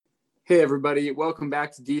Hey everybody, welcome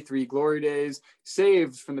back to D3 Glory Days,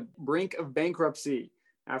 saved from the brink of bankruptcy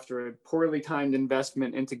after a poorly timed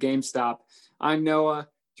investment into GameStop. I'm Noah,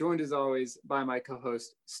 joined as always by my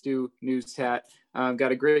co-host Stu Newstat. I've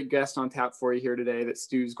got a great guest on tap for you here today that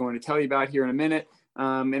Stu's going to tell you about here in a minute.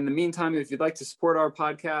 In the meantime, if you'd like to support our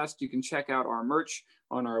podcast, you can check out our merch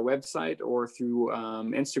on our website or through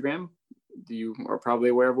Instagram. You are probably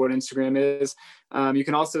aware of what Instagram is. You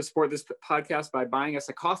can also support this podcast by buying us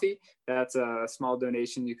a coffee. That's a small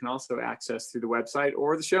donation you can also access through the website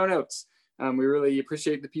or the show notes. We really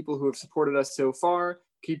appreciate the people who have supported us so far.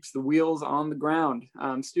 Keeps the wheels on the ground.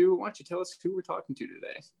 Stu, why don't you tell us who we're talking to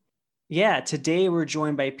today? Yeah, today we're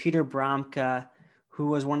joined by Peter Bromka, who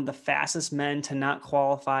was one of the fastest men to not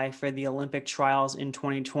qualify for the Olympic trials in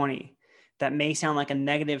 2020. That may sound like a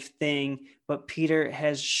negative thing, but Peter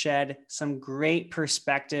has shed some great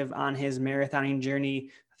perspective on his marathoning journey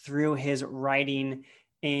through his writing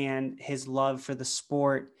and his love for the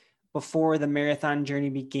sport. Before the marathon journey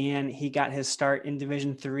began, he got his start in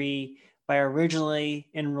Division III by originally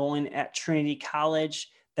enrolling at Trinity College,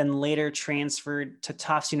 then later transferred to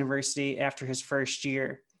Tufts University after his first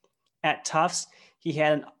year. At Tufts, he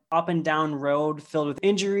had an up and down road filled with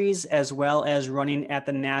injuries, as well as running at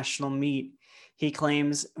the national meet. He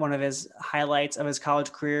claims one of his highlights of his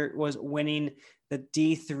college career was winning the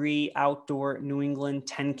D3 Outdoor New England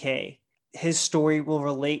 10K. His story will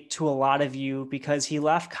relate to a lot of you because he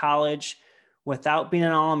left college without being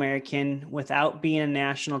an All-American, without being a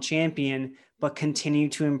national champion, but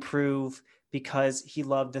continued to improve because he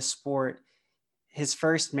loved the sport. His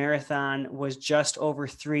first marathon was just over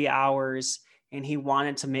 3 hours, and he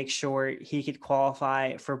wanted to make sure he could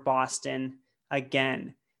qualify for Boston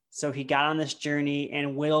again. So he got on this journey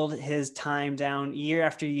and whittled his time down year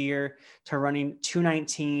after year to running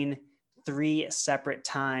 2:19 3 separate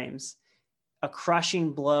times. A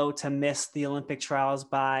crushing blow to miss the Olympic trials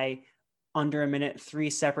by under a minute 3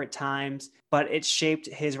 separate times, but it shaped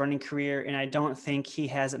his running career, and I don't think he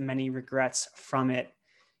has many regrets from it.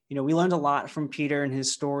 You know, we learned a lot from Peter and his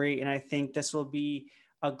story, and I think this will be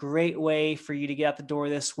a great way for you to get out the door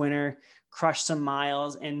this winter, crush some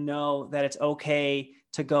miles, and know that it's okay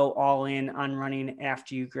to go all in on running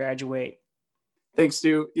after you graduate. Thanks,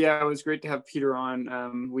 Stu. Yeah, it was great to have Peter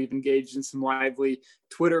on. We've engaged in some lively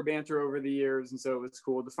Twitter banter over the years, and so it was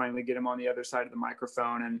cool to finally get him on the other side of the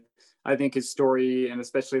microphone. And I think his story, and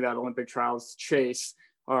especially that Olympic trials chase,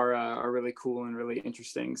 are really cool and really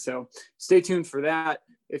interesting. So stay tuned for that.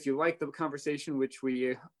 If you like the conversation, which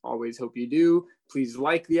we always hope you do, please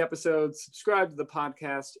like the episode, subscribe to the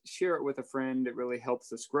podcast, share it with a friend. It really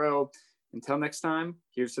helps us grow. Until next time,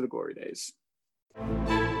 here's to the glory days.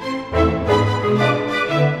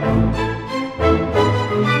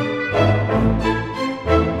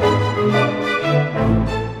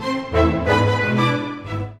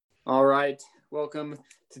 All right, welcome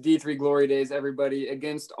to D3 Glory Days, everybody.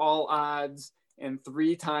 Against all odds and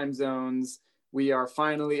 3 time zones, we are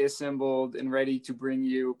finally assembled and ready to bring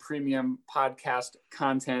you premium podcast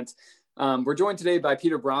content. We're joined today by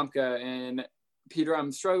Peter Bromka. And Peter,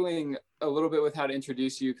 I'm struggling a little bit with how to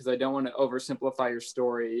introduce you because I don't want to oversimplify your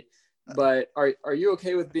story. But are you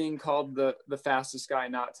okay with being called the fastest guy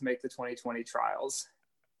not to make the 2020 trials?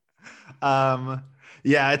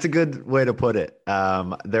 Yeah, it's a good way to put it.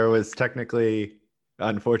 There was technically,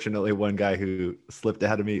 unfortunately, one guy who slipped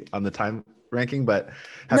ahead of me on the time ranking, but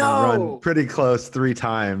having run pretty close 3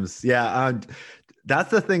 times. Yeah.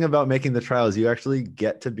 That's the thing about making the trials. You actually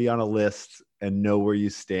get to be on a list and know where you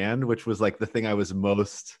stand, which was like the thing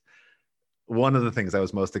one of the things I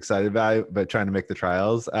was most excited about, but trying to make the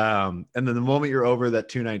trials. And then the moment you're over that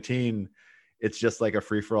 2:19, it's just like a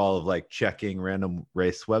free for all of like checking random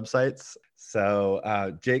race websites. So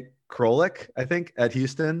Jake Krolik, I think at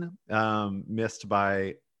Houston, missed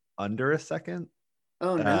by under a second.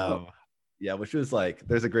 Oh no. Yeah. Which was like,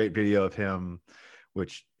 there's a great video of him,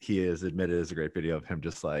 which he has admitted is a great video of him.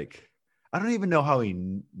 Just like, I don't even know how he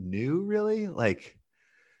knew really, like,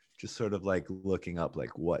 just sort of like looking up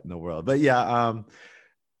like what in the world. But yeah,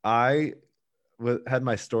 I had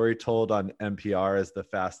my story told on NPR as the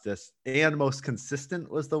fastest and most consistent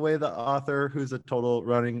was the way the author, who's a total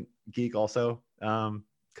running geek also,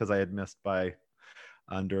 because I had missed by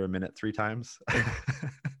under a minute 3 times.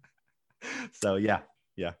 So yeah.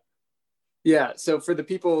 So for the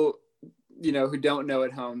people, who don't know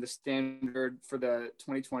at home, the standard for the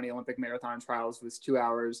 2020 Olympic marathon trials was 2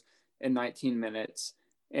 hours and 19 minutes.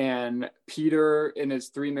 And Peter, in his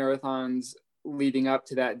 3 marathons leading up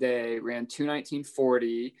to that day, ran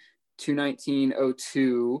 2:19:40,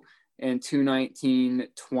 2:19:02, and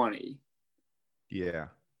 2:19:20. Yeah.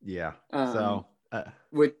 So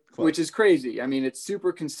which is crazy. I mean, it's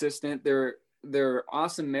super consistent. They're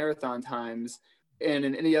awesome marathon times, and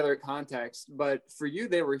in any other context. But for you,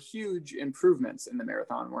 they were huge improvements in the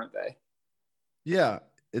marathon, weren't they? Yeah,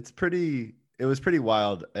 it was pretty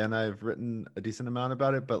wild, and I've written a decent amount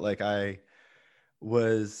about it, but like I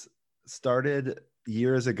was started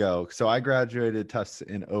years ago. So I graduated Tufts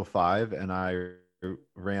in 05, and I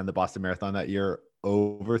ran the Boston Marathon that year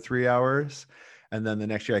over 3 hours. And then the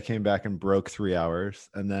next year I came back and broke 3 hours,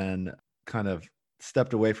 and then kind of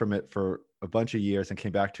stepped away from it for a bunch of years and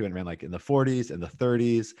came back to it and ran like in the 40s and the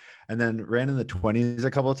 30s, and then ran in the 20s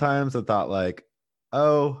a couple of times and thought like,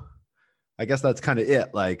 oh, I guess that's kind of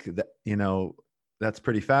it. Like, that's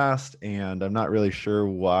pretty fast. And I'm not really sure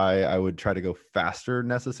why I would try to go faster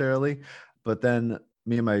necessarily. But then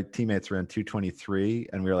me and my teammates ran 2:23,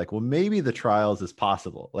 and we were like, well, maybe the trials is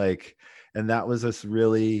possible. Like, and that was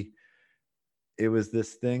it was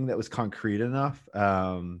this thing that was concrete enough.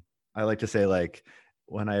 I like to say, like,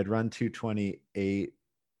 when I had run 2:28,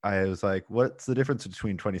 I was like, what's the difference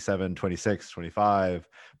between 27, 26, 25?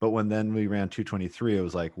 But then we ran 2:23, it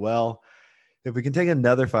was like, well, if we can take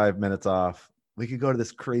another 5 minutes off, we could go to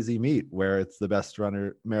this crazy meet where it's the best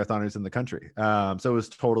marathoners in the country. So it was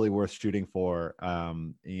totally worth shooting for.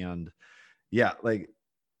 And yeah, like,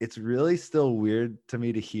 it's really still weird to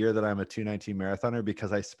me to hear that I'm a 2:19 marathoner,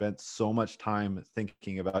 because I spent so much time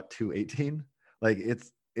thinking about 2:18. Like,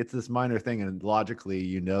 it's this minor thing, and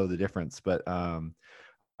logically, the difference. But I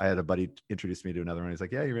had a buddy introduce me to another one. He's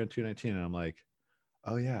like, yeah, you ran 2:19. And I'm like,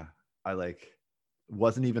 oh yeah, I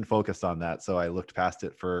wasn't even focused on that. So I looked past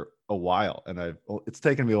it for a while, and it's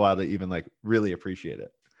taken me a while to even like really appreciate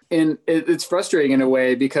it. And it's frustrating in a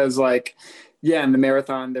way, because like, yeah, in the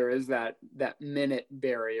marathon, there is that minute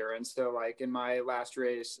barrier. And so like in my last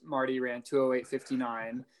race, Marty ran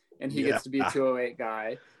 2:08:59, and he gets to be a 2:08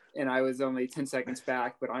 guy. And I was only 10 seconds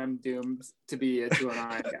back, but I'm doomed to be a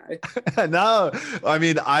 2:09 guy. No, I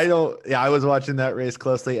mean, I was watching that race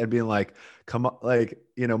closely and being like, come on, like,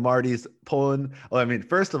 Marty's pulling. Well, I mean,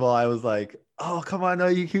 first of all, I was like, oh, come on, no,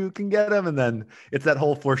 you can get him. And then it's that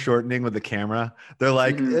whole foreshortening with the camera. They're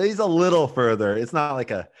like, he's a little further. It's not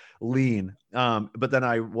like a lean. But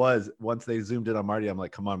then once they zoomed in on Marty, I'm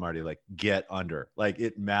like, come on, Marty, like, get under. Like,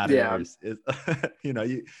 it matters. Yeah.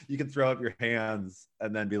 You can throw up your hands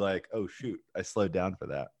and then be like, oh shoot, I slowed down for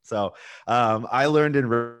that. So I learned in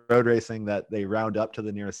road racing that they round up to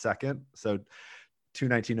the nearest second. So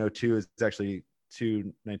 2:19:02 is actually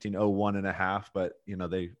 2:19:01 and a half, but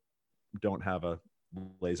they don't have a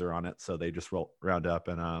laser on it, so they just round up.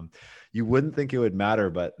 And you wouldn't think it would matter,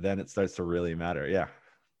 but then it starts to really matter. Yeah.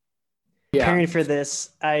 Preparing for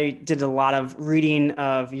this, I did a lot of reading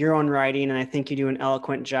of your own writing, and I think you do an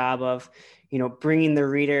eloquent job of, bringing the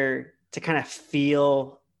reader to kind of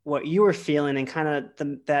feel what you were feeling, and kind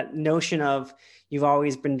of that notion of you've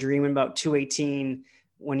always been dreaming about 2:18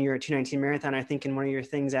 when you're a 2:19 marathon. I think in one of your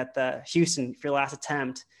things at the Houston for your last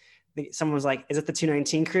attempt, someone was like, is it the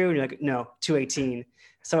 2:19 crew? And you're like, no, 2:18.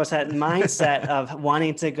 So it's that mindset of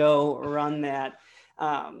wanting to go run that.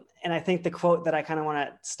 And I think the quote that I kind of want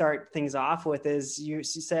to start things off with is you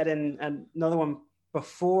said in another one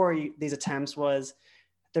before these attempts was,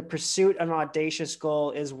 the pursuit of an audacious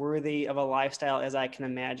goal is worthy of a lifestyle as I can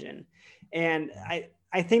imagine. And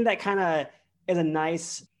I think that kind of is a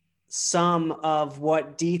nice sum of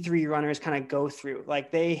what D3 runners kind of go through. Like,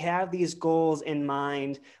 they have these goals in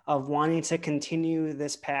mind of wanting to continue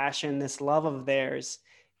this passion, this love of theirs,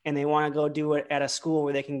 and they want to go do it at a school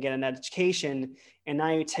where they can get an education. And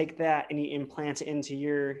now you take that and you implant it into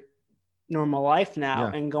your normal life now,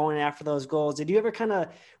 and going after those goals. Did you ever kind of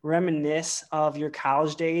reminisce of your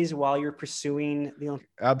college days while you're pursuing the Olympics?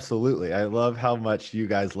 Absolutely. I love how much you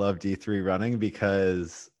guys love D3 running,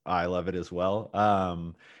 because I love it as well.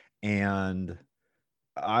 And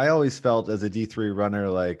I always felt as a D3 runner,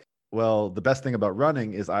 like, well, the best thing about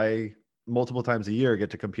running is I multiple times a year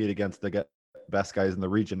get to compete against the best guys in the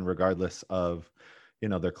region, regardless of,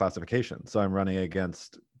 their classification. So I'm running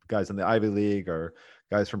against guys in the Ivy League or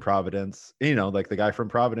guys from Providence. Like, the guy from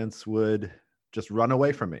Providence would just run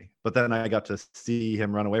away from me, but then I got to see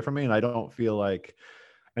him run away from me. And I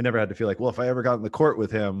never had to feel like, well, if I ever got in the court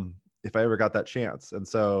with him, if I ever got that chance. And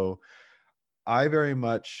so I very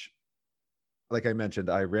much, like I mentioned,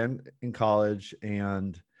 I ran in college,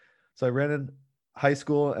 and so I ran in high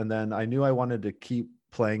school, and then I knew I wanted to keep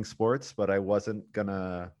playing sports, but I wasn't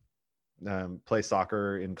gonna play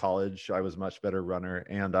soccer in college. I was a much better runner.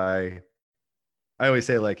 And I always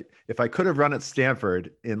say, like, if I could have run at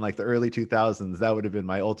Stanford in like the early 2000s, that would have been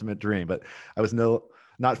my ultimate dream, but I was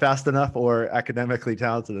not fast enough or academically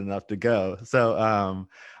talented enough to go. So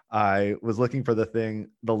I was looking for the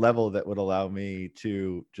level that would allow me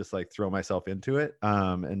to just like throw myself into it.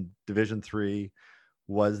 And Division 3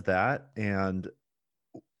 was that. And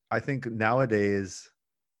I think nowadays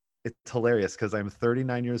it's hilarious because I'm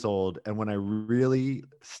 39 years old. And when I really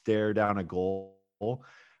stare down a goal,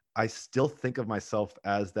 I still think of myself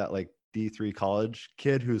as that like D3 college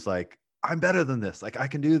kid who's like, I'm better than this. Like I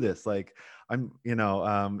can do this. Like I'm,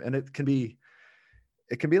 and it can be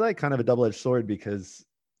like kind of a double-edged sword because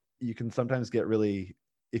you can sometimes get really,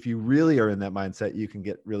 if you really are in that mindset, you can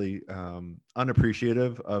get really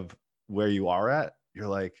unappreciative of where you are at. You're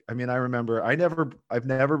like, I mean, I remember I've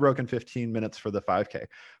never broken 15 minutes for the 5K,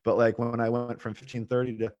 but like when I went from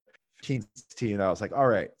 15:30 to 15:16, I was like, all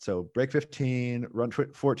right, so break 15, run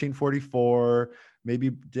 14:44,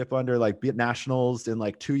 maybe dip under, like be at nationals in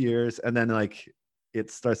like 2 years. And then like it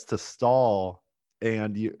starts to stall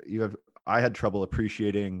and I had trouble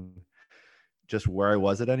appreciating just where I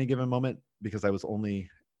was at any given moment because I was only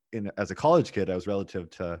as a college kid, I was relative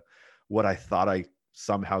to what I thought I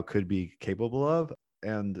somehow could be capable of.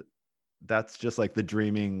 And that's just like the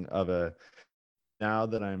dreaming of now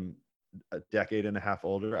that I'm a decade and a half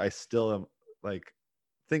older, I still am like,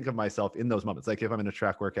 think of myself in those moments. Like if I'm in a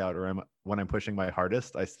track workout or when I'm pushing my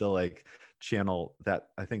hardest, I still like channel that,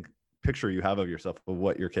 I think, picture you have of yourself of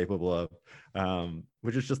what you're capable of,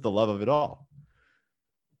 which is just the love of it all.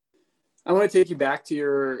 I want to take you back to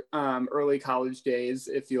your early college days,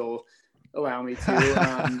 if you'll allow me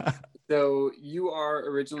to. So you are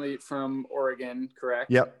originally from Oregon,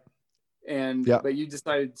 correct? Yep. But you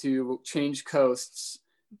decided to change coasts,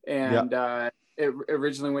 and it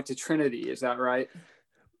originally went to Trinity. Is that right?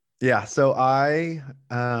 Yeah. So I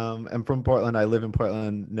am from Portland. I live in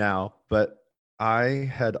Portland now, but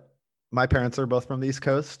my parents are both from the East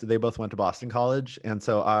Coast. They both went to Boston College. And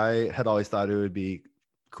so I had always thought it would be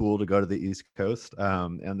cool to go to the East Coast.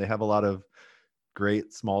 And they have a lot of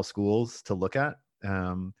great small schools to look at.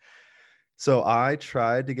 So I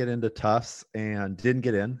tried to get into Tufts and didn't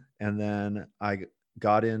get in. And then I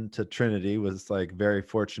got into Trinity, was like very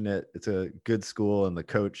fortunate. It's a good school, and the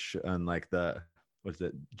coach and like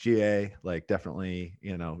GA, like definitely,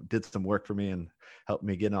 did some work for me and helped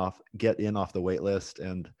me get in off the wait list.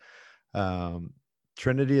 And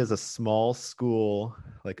Trinity is a small school,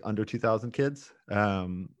 like under 2,000 kids,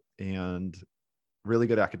 and really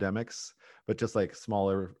good academics, but just like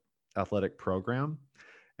smaller athletic program.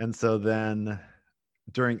 And so then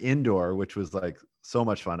during indoor, which was like so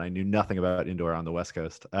much fun, I knew nothing about indoor on the West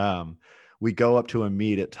Coast. We go up to a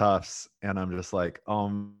meet at Tufts, and I'm just like,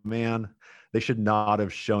 oh man, they should not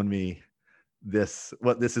have shown me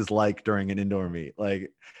what this is like during an indoor meet.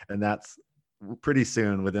 Like, and that's pretty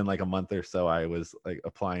soon, within like a month or so, I was like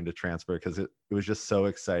applying to transfer because it was just so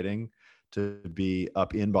exciting to be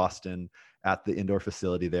up in Boston at the indoor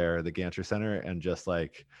facility there, the Gantry Center, and just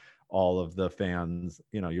like all of the fans,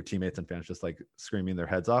 your teammates and fans just like screaming their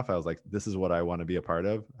heads off. I was like, this is what I want to be a part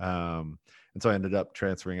of. And so I ended up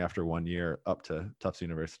transferring after 1 year up to Tufts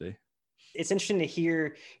University. It's interesting to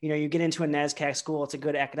hear, you get into a NESCAC school, it's a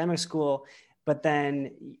good academic school, but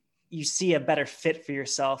then you see a better fit for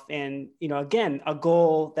yourself. And, again, a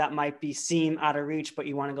goal that might seem out of reach, but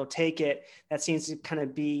you want to go take it. That seems to kind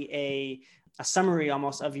of be a summary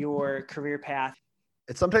almost of your career path.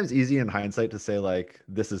 It's sometimes easy in hindsight to say like,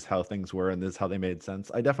 this is how things were and this is how they made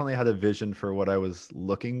sense. I definitely had a vision for what I was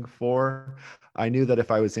looking for. I knew that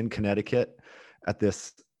if I was in Connecticut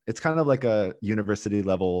it's kind of like a university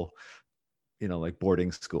level, like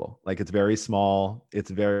boarding school. Like it's very small.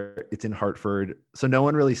 It's in Hartford. So no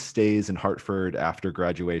one really stays in Hartford after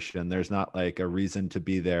graduation. There's not like a reason to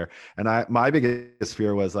be there. And my biggest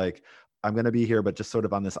fear was like, I'm going to be here, but just sort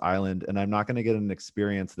of on this island, and I'm not going to get an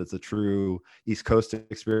experience that's a true East Coast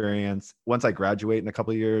experience. Once I graduate in a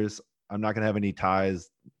couple of years, I'm not going to have any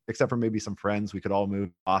ties except for maybe some friends. We could all move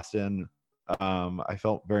to Boston. I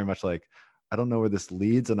felt very much like, I don't know where this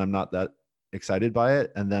leads, and I'm not that excited by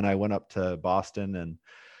it. And then I went up to Boston,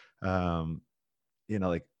 and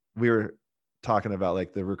like we were talking about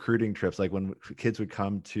like the recruiting trips, like when kids would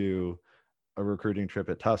come to a recruiting trip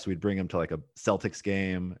at Tufts, we'd bring them to like a Celtics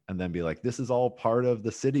game and then be like, this is all part of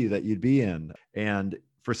the city that you'd be in. And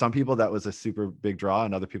for some people that was a super big draw,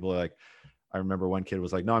 and other people are like, I remember one kid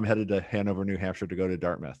was like, no, I'm headed to Hanover, New Hampshire to go to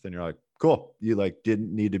Dartmouth. And you're like, cool, you like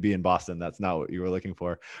didn't need to be in Boston. That's not what you were looking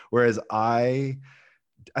for. Whereas I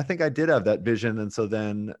think I did have that vision. And so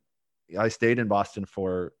then I stayed in Boston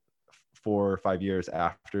for 4 or 5 years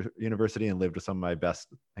after university and lived with some of my best,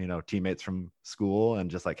 teammates from school,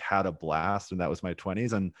 and just like had a blast. And that was my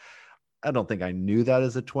 20s. And I don't think I knew that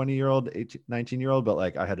as a 20-year-old, 19-year-old, but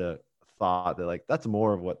like I had a thought that like, that's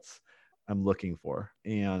more of what's I'm looking for.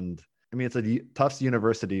 And I mean, it's a Tufts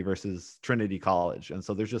University versus Trinity College. And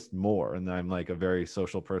so there's just more. And I'm like a very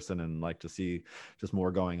social person and like to see just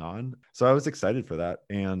more going on. So I was excited for that.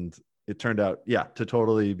 And it turned out, yeah, to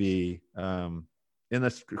totally be in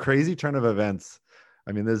this crazy turn of events.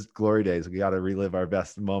 I mean, there's glory days. We got to relive our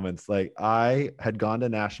best moments. Like I had gone to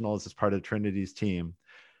nationals as part of Trinity's team.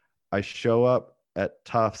 I show up at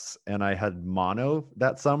Tufts and I had mono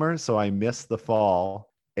that summer. So I missed the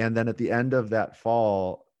fall. And then at the end of that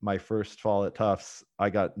fall, my first fall at Tufts, I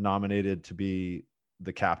got nominated to be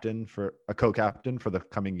the captain for a co-captain for the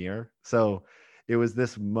coming year. So it was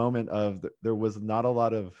this moment of there was not a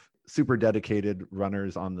lot of super dedicated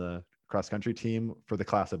runners on the cross country team for the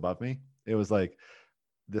class above me. It was like,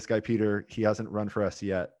 this guy, Peter, he hasn't run for us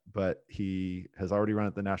yet, but he has already run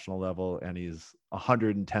at the national level and he's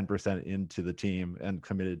 110% into the team and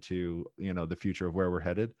committed to, you know, the future of where we're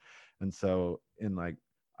headed. And so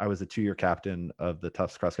I was a 2-year captain of the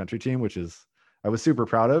Tufts cross country team, which is, I was super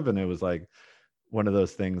proud of. And it was like one of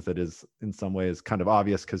those things that is in some ways kind of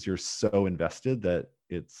obvious because you're so invested that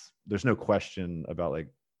there's no question about like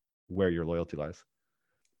where your loyalty lies.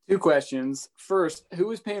 2 questions. First, who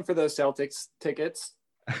was paying for those Celtics tickets?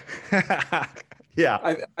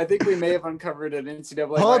 Yeah. I think we may have uncovered an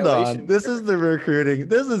NCAA Hold violation. on. This is the recruiting.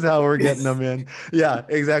 This is how we're getting them in. Yeah,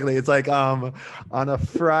 exactly. It's like on a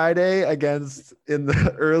Friday in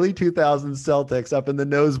the early 2000s Celtics up in the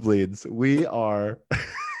nosebleeds. We are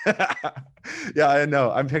yeah, I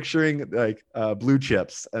know. I'm picturing like blue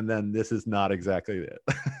chips, and then this is not exactly it.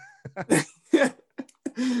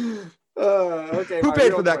 Okay. Who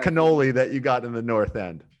paid for that cannoli that you got in the North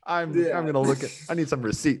End? I'm gonna look at. I need some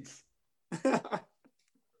receipts.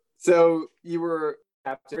 So you were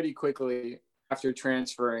pretty quickly after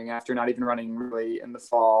transferring, after not even running really in the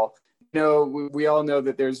fall. You know, we all know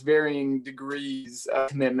that there's varying degrees of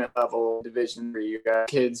commitment level Division III. You got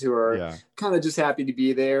kids who are kind of just happy to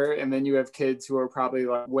be there, and then you have kids who are probably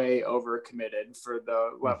like way over committed for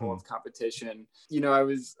the level of competition. You know, I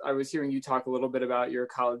was hearing you talk a little bit about your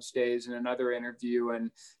college days in another interview,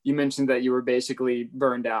 and you mentioned that you were basically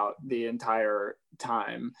burned out the entire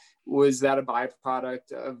time. Was that a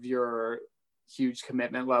byproduct of your huge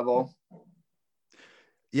commitment level?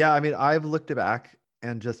 Yeah, I mean, I've looked back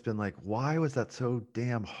and just been like, why was that so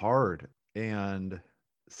damn hard? And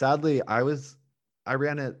sadly, I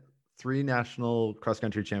ran at 3 national cross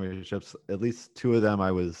country championships. At least 2 of them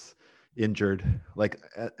I was injured. Like,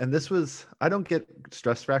 and this was, I don't get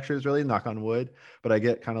stress fractures really, knock on wood, but I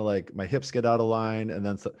get kind of like my hips get out of line. And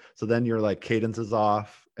then, so then your like cadence is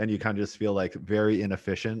off and you kind of just feel like very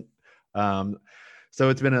inefficient. So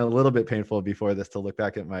it's been a little bit painful before this to look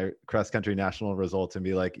back at my cross country national results and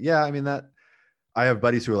be like, yeah, I mean, that I have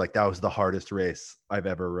buddies who are like, that was the hardest race I've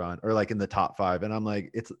ever run, or like in the top 5. And I'm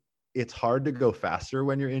like, it's hard to go faster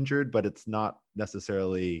when you're injured, but it's not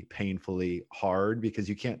necessarily painfully hard because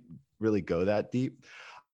you can't really go that deep.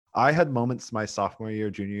 I had moments my sophomore year,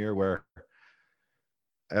 junior year, where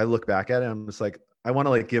I look back at it and I'm just like, I want to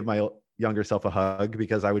like give my younger self a hug,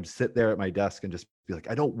 because I would sit there at my desk and just be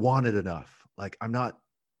like, I don't want it enough. Like, I'm not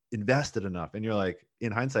invested enough. And you're like,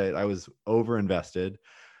 in hindsight, I was over invested.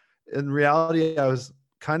 In reality, I was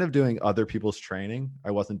kind of doing other people's training.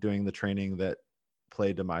 I wasn't doing the training that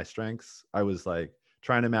played to my strengths. I was like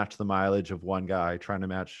trying to match the mileage of one guy, trying to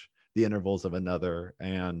match the intervals of another.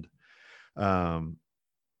 And I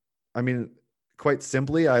mean, quite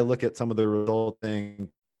simply, I look at some of the resulting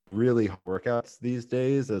really workouts these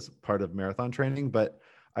days as part of marathon training, but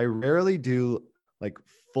I rarely do like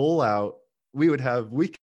full out. We would have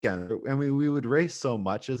weekend, and we would race so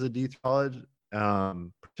much as a D3 college.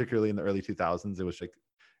 Particularly in the early 2000s, it was like,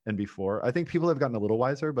 and before, I think people have gotten a little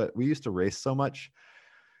wiser, but we used to race so much.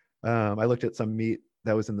 I looked at some meet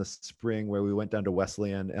that was in the spring where we went down to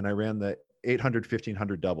Wesleyan and I ran the 800,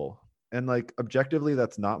 1500 double. And like, objectively,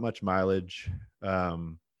 that's not much mileage.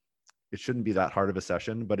 It shouldn't be that hard of a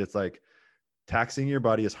session, but it's like taxing your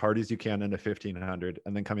body as hard as you can in a 1500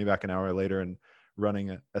 and then coming back an hour later and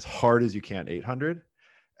running as hard as you can 800.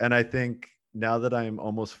 And I think now that I'm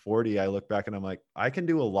almost 40, I look back and I'm like, I can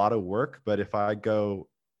do a lot of work, but if I go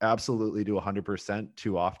absolutely do 100%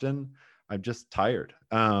 too often, I'm just tired.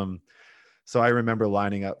 So I remember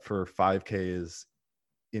lining up for 5Ks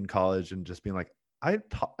in college and just being like, I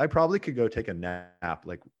probably could go take a nap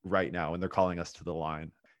like right now, and they're calling us to the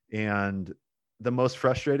line. And the most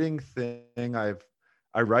frustrating thing I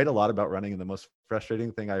write a lot about running, and the most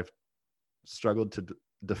frustrating thing I've struggled to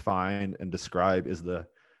define and describe is the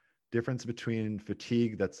difference between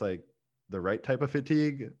fatigue that's like the right type of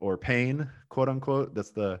fatigue, or pain, quote unquote,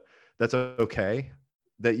 that's okay,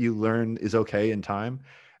 that you learn is okay in time,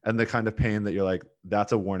 and the kind of pain that you're like,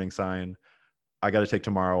 that's a warning sign. I got to take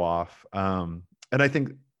tomorrow off. And I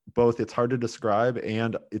think both it's hard to describe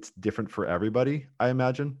and it's different for everybody, I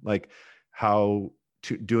imagine, like how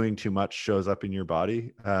doing too much shows up in your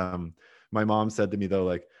body. My mom said to me though,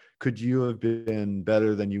 like, could you have been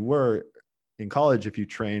better than you were in college if you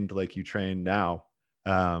trained like you train now?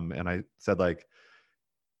 And I said like,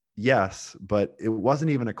 yes, but it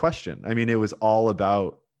wasn't even a question. I mean, it was all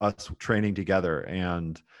about us training together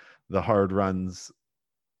and the hard runs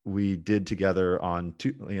we did together on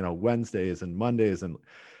Wednesdays and Mondays, and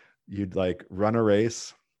you'd like run a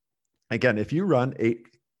race. Again, if you run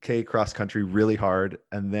 8K cross country really hard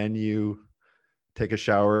and then you take a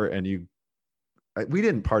shower and we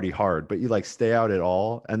didn't party hard, but you like stay out at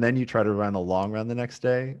all, and then you try to run a long run the next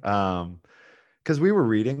day. Because we were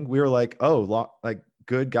reading, we were like, like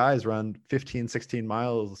good guys run 15, 16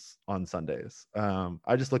 miles on Sundays.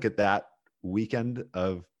 I just look at that weekend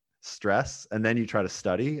of stress and then you try to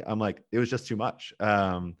study. I'm like, it was just too much.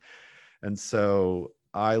 And so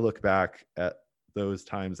I look back at those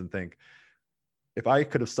times and think, if I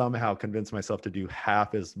could have somehow convinced myself to do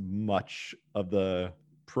half as much of the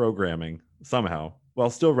programming somehow while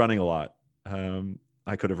still running a lot,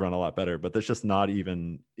 I could have run a lot better, but that's just not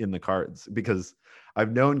even in the cards, because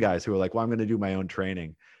I've known guys who are like, well, I'm going to do my own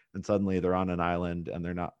training. And suddenly they're on an island and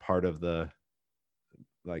they're not part of the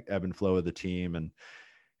like ebb and flow of the team. And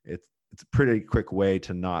it's a pretty quick way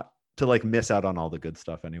to like miss out on all the good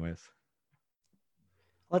stuff anyways.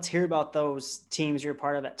 Let's hear about those teams you're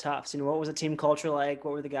part of at Tufts. What was the team culture like?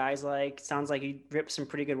 What were the guys like? Sounds like you ripped some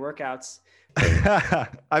pretty good workouts.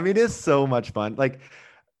 I mean, it's so much fun. Like,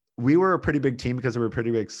 we were a pretty big team because we were a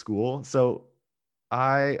pretty big school. So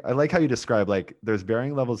I like how you describe, like, there's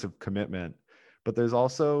varying levels of commitment, but there's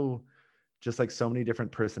also just like so many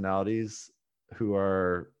different personalities who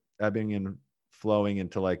are ebbing and flowing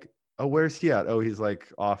into like, oh, where's he at? Oh, he's like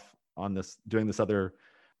off on this, doing this other,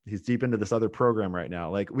 he's deep into this other program right now.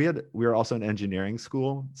 Like we were also an engineering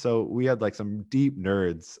school. So we had like some deep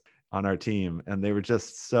nerds on our team and they were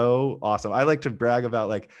just so awesome. I like to brag about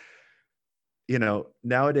like,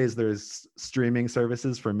 nowadays there's streaming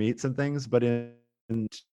services for meets and things, but in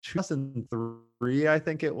 2003, I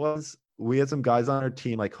think it was, we had some guys on our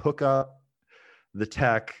team like hook up the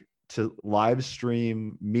tech to live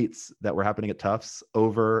stream meets that were happening at Tufts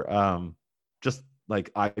over just like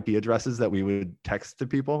IP addresses that we would text to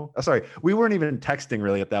people. Sorry, we weren't even texting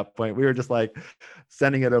really at that point. We were just like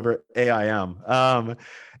sending it over AIM.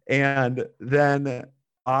 And then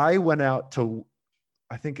I went out to,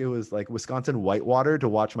 I think it was like Wisconsin Whitewater, to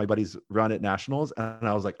watch my buddies run at nationals. And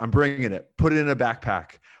I was like, I'm bringing it, put it in a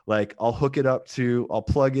backpack. Like I'll hook it up I'll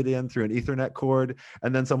plug it in through an Ethernet cord.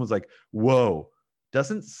 And then someone's like, whoa,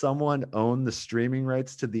 doesn't someone own the streaming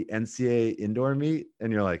rights to the NCAA indoor meet?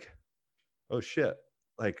 And you're like, oh shit,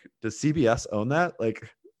 like does CBS own that? Like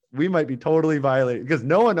we might be totally violating, because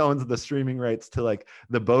no one owns the streaming rights to like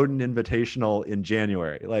the Bowdoin Invitational in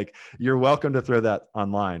January. Like you're welcome to throw that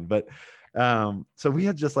online. But so we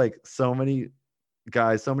had just like so many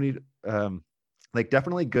guys, so many like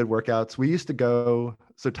definitely good workouts. We used to go,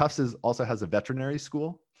 so Tufts also has a veterinary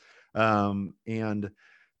school. And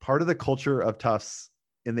part of the culture of Tufts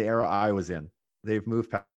in the era I was in, they've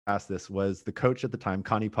moved past this, was the coach at the time,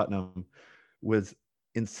 Connie Putnam, was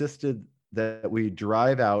insisted that we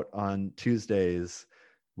drive out on Tuesdays.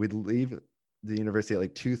 We'd leave the university at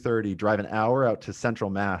like 2:30, drive an hour out to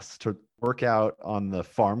Central Mass to work out on the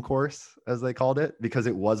farm course, as they called it, because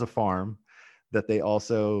it was a farm that they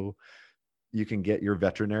also, you can get your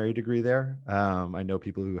veterinary degree there. I know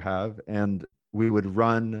people who have, and we would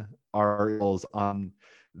run our hills on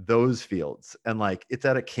those fields, and like it's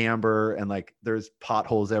at a camber and like there's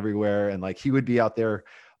potholes everywhere, and like he would be out there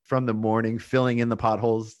from the morning filling in the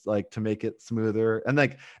potholes like to make it smoother. And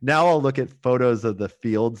like now I'll look at photos of the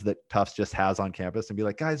fields that Tufts just has on campus and be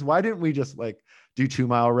like, guys, why didn't we just like do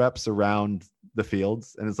 2-mile reps around the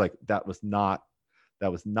fields? And it's like, that was not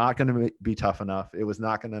going to be tough enough. It was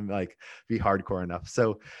not going to like be hardcore enough.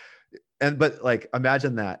 So, but like,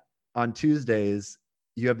 imagine that on Tuesdays,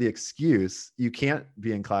 you have the excuse, you can't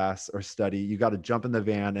be in class or study. You got to jump in the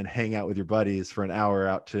van and hang out with your buddies for an hour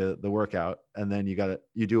out to the workout. And then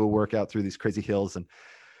you do a workout through these crazy hills. And,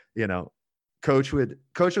 coach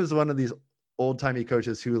was one of these old timey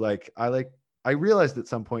coaches who I realized at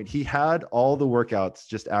some point he had all the workouts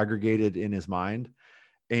just aggregated in his mind.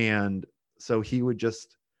 And so he would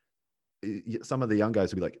some of the young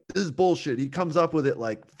guys would be like, this is bullshit. He comes up with it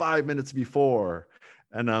like 5 minutes before.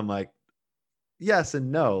 And I'm like, yes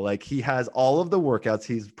and no. Like he has all of the workouts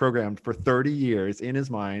he's programmed for 30 years in his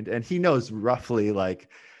mind, and he knows roughly like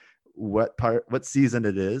what season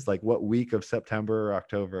it is, like what week of September or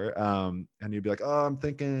October. And you'd be like, oh, I'm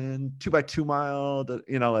thinking 2x2 mile,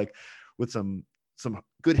 like with some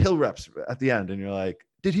good hill reps at the end. And you're like,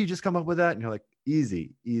 did he just come up with that? And you're like,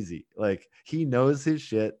 easy. Like he knows his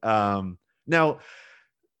shit. Now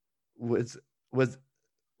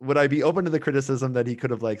would I be open to the criticism that he could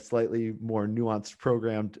have like slightly more nuanced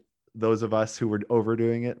programmed those of us who were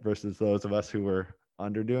overdoing it versus those of us who were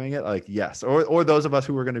underdoing it? Like, yes. Or those of us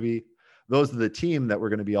who were going to be, those of the team that were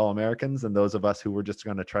going to be All-Americans, and those of us who were just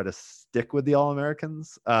going to try to stick with the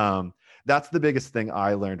All-Americans. That's the biggest thing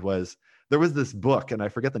I learned was there was this book, and I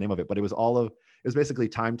forget the name of it, but it was basically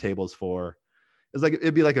timetables for,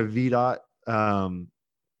 it'd be like a VDOT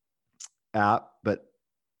app, but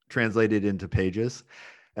translated into pages.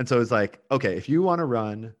 And so it's like, okay, if you want to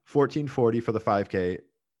run 1440 for the 5K,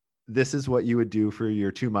 this is what you would do for your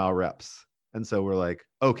 2 mile reps. And so we're like,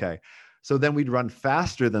 okay. So then we'd run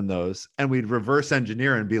faster than those and we'd reverse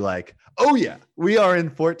engineer and be like, oh yeah, we are in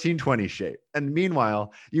 1420 shape. And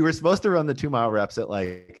meanwhile, you were supposed to run the 2 mile reps at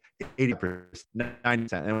like 80%,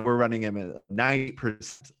 90%, and we're running them at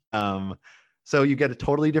 90%. So you get a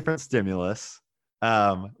totally different stimulus.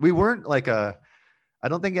 We weren't like I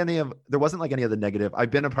don't think there wasn't like any of the negative. I've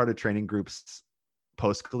been a part of training groups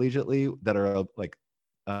post-collegiately that are like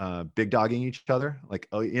big dogging each other, like,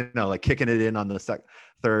 oh, like kicking it in on the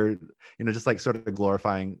third, just like sort of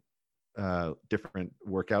glorifying different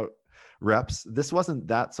workout reps. This wasn't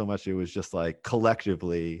that so much. It was just like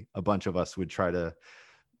collectively a bunch of us would try to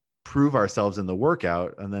prove ourselves in the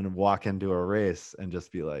workout and then walk into a race and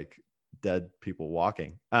just be like dead people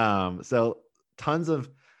walking. So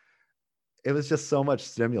it was just so much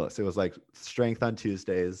stimulus. It was like strength on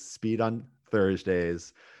Tuesdays, speed on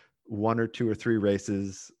Thursdays, 1 or 2 or 3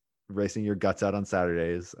 races, racing your guts out on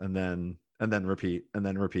Saturdays, and then repeat.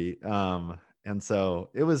 And so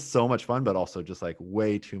it was so much fun, but also just like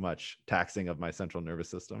way too much taxing of my central nervous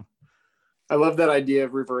system. I love that idea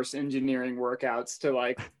of reverse engineering workouts to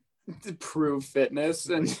like to prove fitness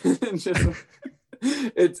and just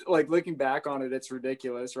it's like looking back on it, it's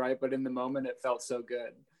ridiculous, right? But in the moment it felt so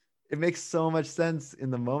good. It makes so much sense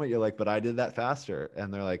in the moment. You're like, but I did that faster.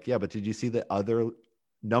 And they're like, yeah, but did you see the other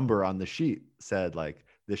number on the sheet said like,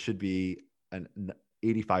 this should be an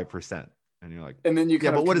 85%. And you're like, and then you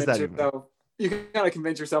kind of what does that even mean? You kind of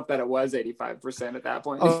convince yourself that it was 85% at that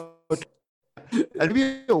point. Oh, I'd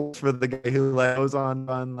be for the guy who was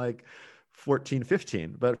on like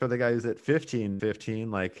 14-15, but for the guy who's at 15-15,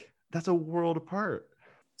 like that's a world apart.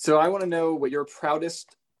 So I want to know what your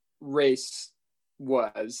proudest race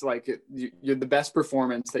was, like you're the best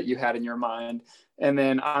performance that you had in your mind, and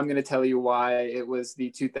then I'm going to tell you why it was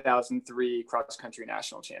the 2003 cross country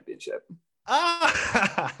national championship.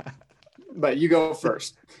 But you go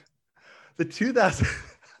first. The 2000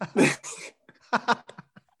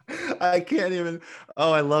 I can't even,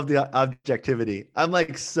 I love the objectivity. I'm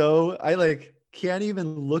like, I like can't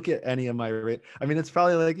even look at any of my race. I mean, it's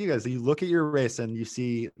probably like you guys, you look at your race and you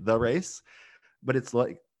see the race, but it's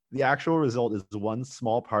like the actual result is one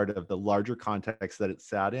small part of the larger context that it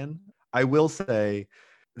sat in. I will say,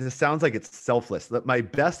 this sounds like it's selfless, that my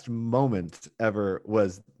best moment ever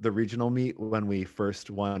was the regional meet when we first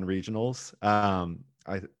won regionals.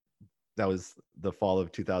 That was the fall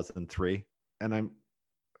of 2003. And I'm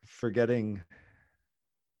forgetting,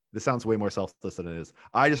 this sounds way more selfless than it is.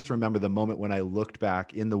 I just remember the moment when I looked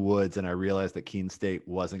back in the woods and I realized that Keene State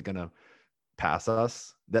wasn't going to pass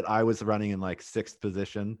us, that I was running in like 6th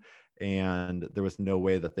position and there was no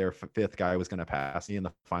way that their 5th guy was going to pass me in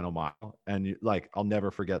the final mile. And like, I'll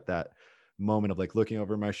never forget that moment of like looking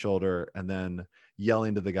over my shoulder and then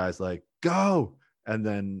yelling to the guys like, go, and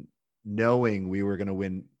then knowing we were going to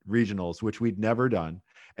win regionals, which we'd never done.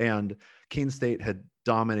 And Keene State had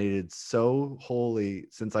dominated so wholly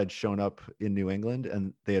since I'd shown up in New England,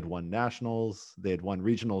 and they had won nationals, they had won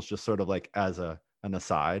regionals, just sort of like as an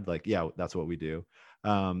aside, like, yeah, that's what we do.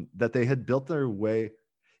 That they had built their way,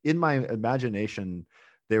 in my imagination,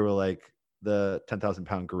 they were like the 10,000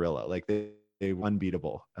 pound gorilla, like they were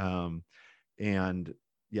unbeatable. And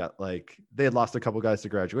yeah, like they had lost a couple guys to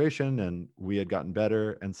graduation and we had gotten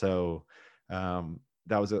better. And so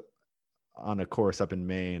that was on a course up in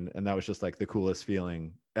Maine. And that was just like the coolest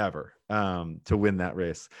feeling ever, to win that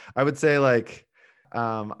race. I would say like,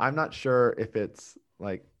 I'm not sure if it's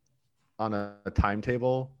like on a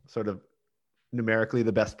timetable, sort of numerically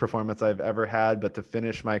the best performance I've ever had, but to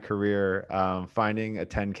finish my career, finding a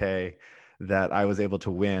 10K that I was able to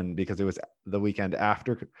win because it was the weekend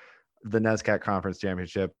after the NESCAC Conference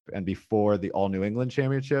Championship and before the All New England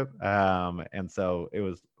Championship. And so it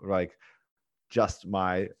was like just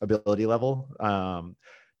my ability level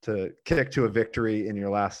to kick to a victory in your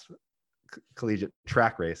last collegiate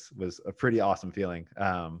track race was a pretty awesome feeling.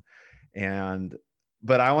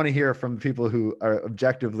 But I want to hear from people who are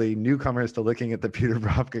objectively newcomers to looking at the Peter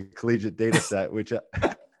Bromka collegiate data set, which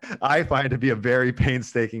I find to be a very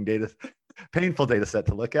painful data set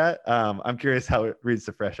to look at. I'm curious how it reads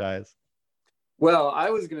to fresh eyes. Well, I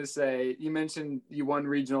was going to say, you mentioned you won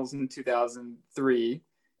regionals in 2003.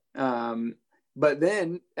 But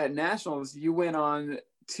then at nationals, you went on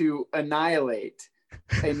to annihilate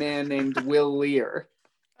a man named Will Lear.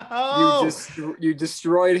 Oh, you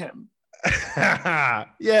destroyed him.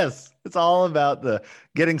 Yes, it's all about the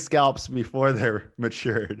getting scalps before they're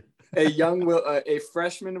matured. A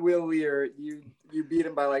freshman Will Lear, you beat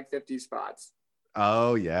him by like 50 spots.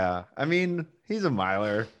 Oh yeah, I mean he's a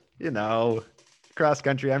miler, cross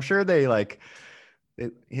country. I'm sure they like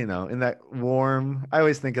it, in that warm. I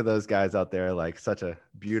always think of those guys out there like such a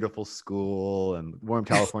beautiful school and warm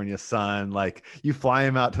California sun. Like you fly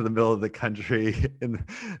them out to the middle of the country in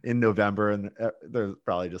November, and they're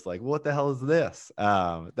probably just like, "What the hell is this?"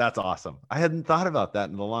 That's awesome. I hadn't thought about that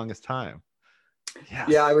in the longest time. Yes.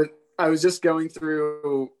 Yeah, I was just going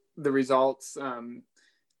through the results,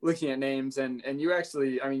 looking at names, and you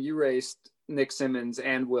actually, you raced Nick Simmons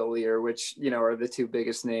and Will Lear, which are the two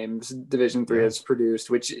biggest names Division III has produced,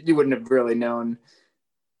 which you wouldn't have really known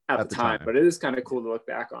at the time, but it is kind of cool to look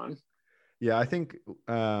back on. Yeah, I think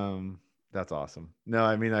that's awesome. No,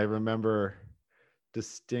 I remember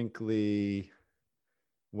distinctly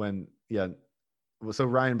when so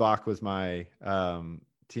Ryan Bach was my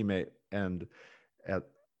teammate and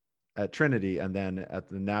at Trinity, and then at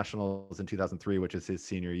the Nationals in 2003, which is his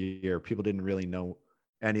senior year, people didn't really know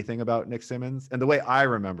anything about Nick Simmons. And the way I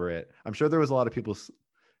remember it, I'm sure there was a lot of people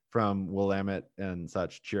from Willamette and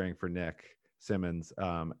such cheering for Nick Simmons.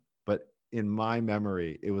 But in my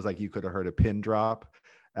memory, it was like you could have heard a pin drop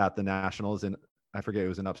at the Nationals in, I forget, it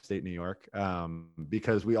was in upstate New York,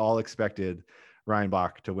 because we all expected Ryan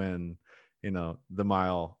Bach to win, the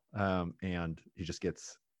mile. And he just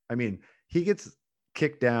gets, he gets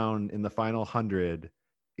kicked down in the final 100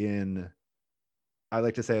 I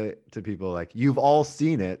like to say to people, like, you've all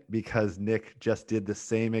seen it because Nick just did the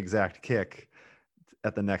same exact kick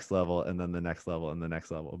at the next level and then the next level and the next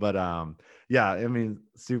level. But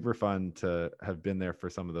super fun to have been there for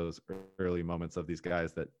some of those early moments of these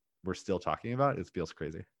guys that we're still talking about. It feels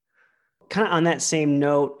crazy. Kind of on that same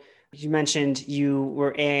note, you mentioned you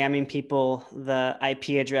were AIMing people the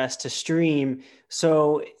IP address to stream.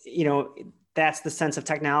 So, that's the sense of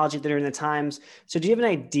technology during the times. So do you have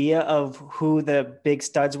an idea of who the big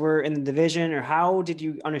studs were in the division, or how did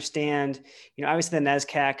you understand, obviously the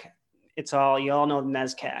NESCAC, you all know the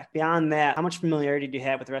NESCAC. Beyond that, how much familiarity do you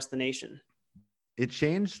have with the rest of the nation? It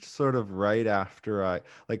changed sort of right after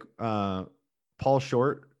Paul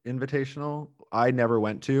Short Invitational. I never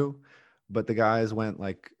went to, but the guys went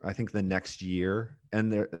I think the next year,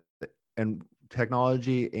 and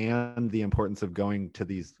technology and the importance of going to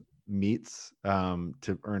these meets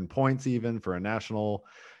to earn points even for a national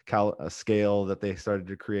scale that they started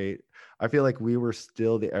to create. I feel like we were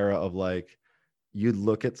still the era of you'd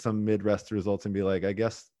look at some Midwest results and be like, I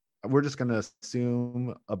guess we're just going to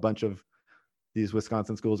assume a bunch of these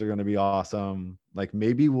Wisconsin schools are going to be awesome.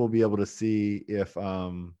 Maybe we'll be able to see if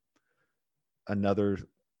another,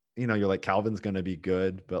 you're like, Calvin's going to be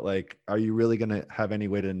good, but are you really going to have any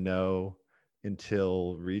way to know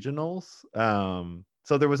until regionals?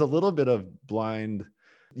 So there was a little bit of blind.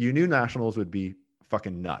 You knew nationals would be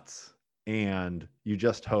fucking nuts, and you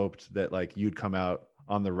just hoped that you'd come out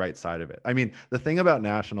on the right side of it. The thing about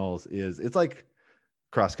nationals is it's like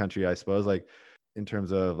cross country, I suppose, in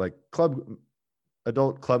terms of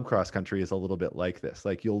adult club cross country is a little bit like this.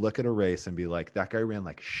 You'll look at a race and be like, that guy ran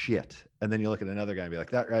like shit. And then you look at another guy and be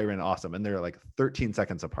like, that guy ran awesome. And they're 13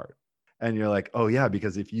 seconds apart. And you're like, oh yeah,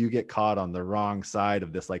 because if you get caught on the wrong side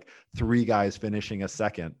of this, three guys finishing a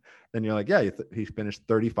second, then you're like, yeah, he finished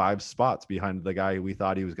 35 spots behind the guy we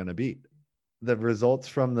thought he was going to beat. The results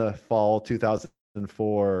from the fall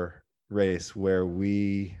 2004 race where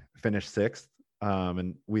we finished 6th,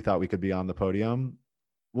 and we thought we could be on the podium.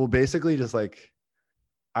 Well, basically just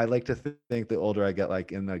I like to think the older I get,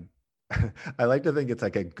 I like to think it's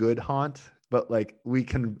a good haunt, but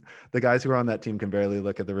the guys who are on that team can barely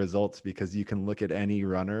look at the results, because you can look at any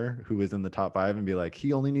runner who is in the top 5 and be like,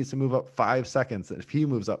 he only needs to move up 5 seconds. If he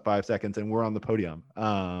moves up 5 seconds and we're on the podium.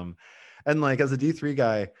 And as a D3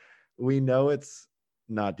 guy, we know it's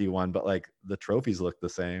not D1, but the trophies look the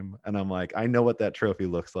same. And I'm like, I know what that trophy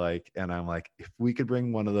looks like. And I'm like, if we could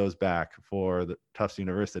bring one of those back for the Tufts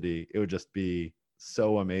University, it would just be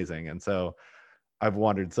so amazing. And so I've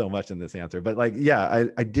wandered so much in this answer, but like, yeah,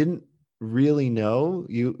 I didn't really know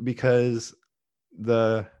you because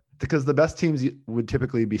the best teams would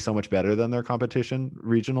typically be so much better than their competition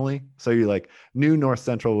regionally. So you like knew North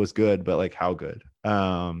Central was good, but like how good?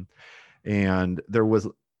 And that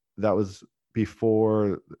was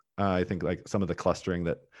before I think like some of the clustering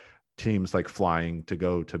that teams like flying to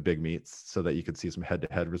go to big meets so that you could see some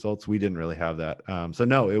head-to-head results. We didn't really have that. So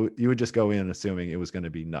no, you would just go in assuming it was going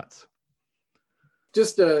to be nuts.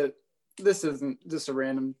 This isn't just a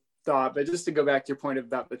random thought, but just to go back to your point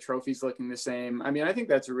about the trophies looking the same. I mean, I think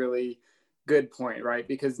that's a really good point, right?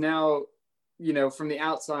 Because now, you know, from the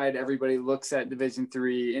outside, everybody looks at Division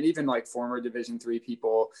III and even like former Division III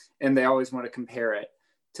people, and they always want to compare it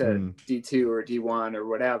to D2 or D1 or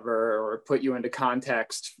whatever, or put you into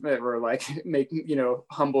context or like make, you know,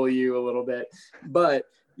 humble you a little bit. But,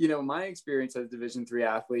 you know, my experience as a Division III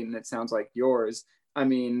athlete, and it sounds like yours, I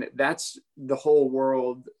mean, that's the whole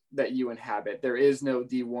world that you inhabit. There is no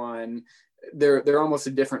D1. They're almost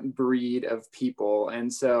a different breed of people.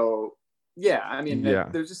 And so, yeah, I mean,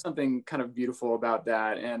 there's just something kind of beautiful about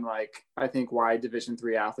that. And like, I think why Division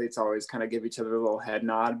III athletes always kind of give each other a little head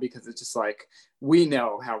nod, because it's just like, we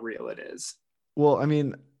know how real it is. Well, I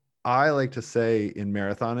mean, I like to say in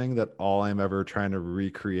marathoning that all I'm ever trying to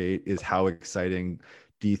recreate is how exciting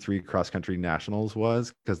D3 cross country nationals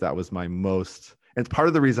was, because that was my most, and it's part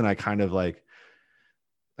of the reason I kind of like,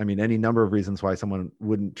 I mean, any number of reasons why someone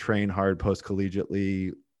wouldn't train hard post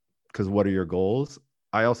collegiately, because what are your goals?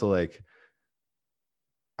 I also like,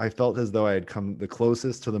 I felt as though I had come the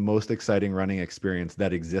closest to the most exciting running experience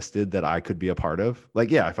that existed that I could be a part of. Like,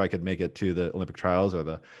 yeah, if I could make it to the Olympic trials or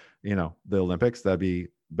the, you know, the Olympics, that'd be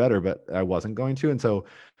better, but I wasn't going to. And so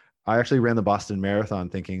I actually ran the Boston Marathon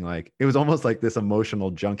thinking like, it was almost like this emotional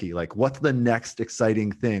junkie. Like, what's the next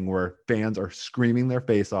exciting thing where fans are screaming their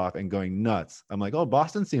face off and going nuts? I'm like, oh,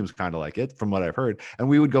 Boston seems kind of like it from what I've heard. And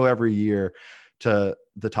we would go every year to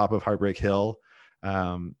the top of Heartbreak Hill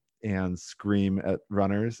and scream at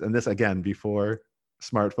runners. And this again, before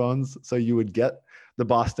smartphones. So you would get the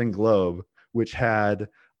Boston Globe, which had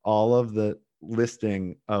all of the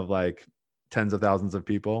listing of like tens of thousands of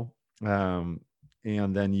people.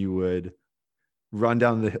 And then you would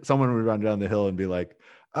someone would run down the hill and be like,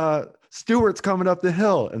 Stewart's coming up the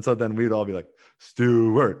hill. And so then we'd all be like,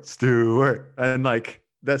 Stewart. And like,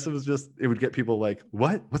 this was just, it would get people like,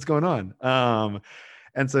 what's going on?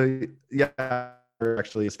 And so, yeah,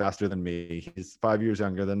 actually is faster than me. He's 5 years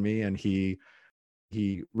younger than me. And he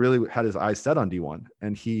really had his eyes set on D1,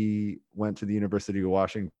 and he went to the University of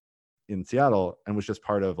Washington in Seattle and was just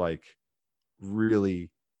part of like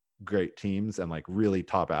really great teams and like really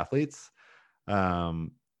top athletes.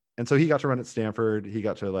 And so he got to run at Stanford. He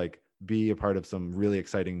got to like be a part of some really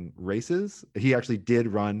exciting races. He actually did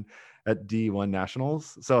run at D1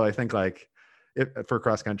 nationals. So I think like for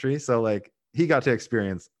cross country. So like he got to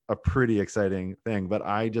experience a pretty exciting thing, but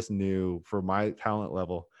I just knew for my talent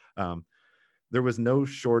level, there was no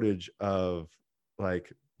shortage of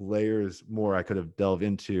like layers more I could have delved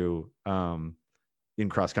into in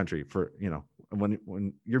cross country. For, you know,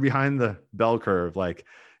 when you're behind the bell curve, like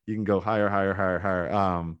you can go higher.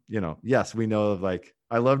 You know, yes, we know of like,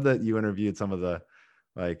 I love that you interviewed some of the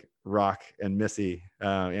like Rock and Missy,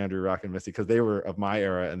 Andrew Rock and Missy, because they were of my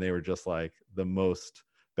era and they were just like the most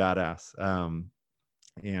badass.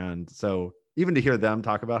 And so even to hear them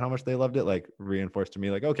talk about how much they loved it, like reinforced to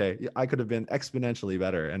me like, okay, I could have been exponentially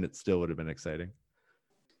better and it still would have been exciting.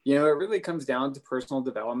 You know, it really comes down to personal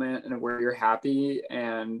development and where you're happy.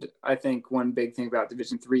 And I think one big thing about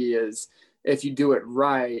Division III is if you do it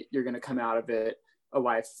right, you're going to come out of it a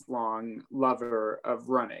lifelong lover of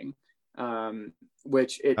running,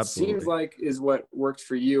 which it Absolutely. seems like is what worked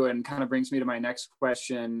for you, and kind of brings me to my next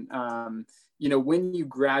question. You know, when you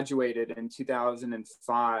graduated in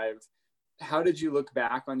 2005, how did you look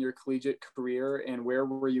back on your collegiate career, and where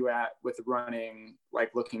were you at with running,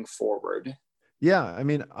 like looking forward? Yeah, I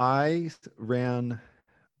mean, I've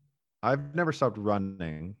never stopped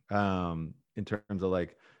running in terms of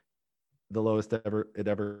like the lowest it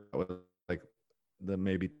ever was like the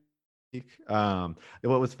maybe peak. What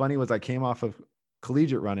was funny was I came off of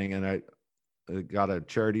collegiate running and I got a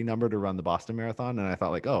charity number to run the Boston Marathon, and I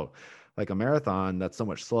thought like, oh, like a marathon that's so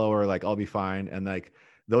much slower, like I'll be fine. And like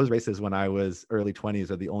those races when I was early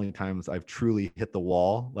 20s are the only times I've truly hit the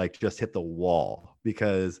wall, like just hit the wall,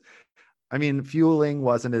 because I mean, fueling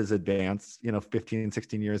wasn't as advanced, you know, 15,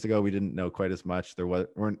 16 years ago. We didn't know quite as much. There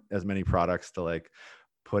weren't as many products to like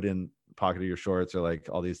put in the pocket of your shorts or like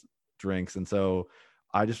all these drinks. And so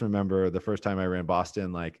I just remember the first time I ran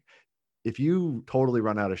Boston, like if you totally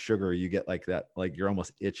run out of sugar, you get like that, like you're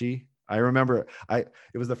almost itchy. I remember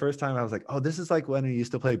it was the first time I was like, oh, this is like when I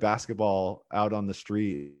used to play basketball out on the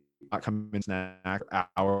street, not come in snack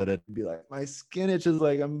hour, it'd be like, my skin itches,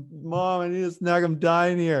 like, mom, I need a snack, I'm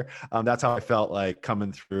dying here. That's how I felt like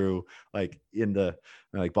coming through like into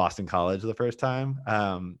like Boston College the first time.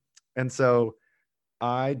 And so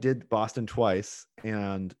I did Boston twice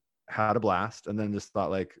and had a blast, and then just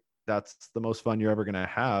thought like, that's the most fun you're ever going to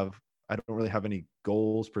have. I don't really have any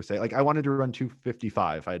goals per se. Like I wanted to run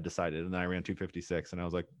 255, I had decided, and then I ran 256 and I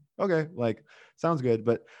was like, okay, like sounds good.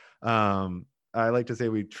 But I like to say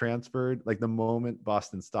we transferred, like the moment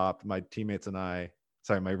Boston stopped, my teammates and my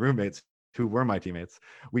roommates who were my teammates,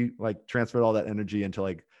 we like transferred all that energy into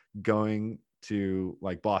like going to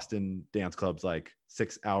like Boston dance clubs like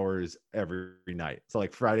 6 hours every night. So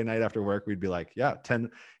like Friday night after work, we'd be like, yeah,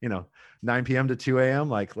 9 p.m. to 2 a.m.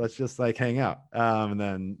 Like, let's just like hang out. And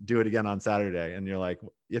then do it again on Saturday. And you're like,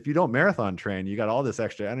 if you don't marathon train, you got all this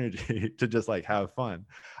extra energy to just like have fun.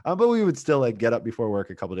 But we would still like get up before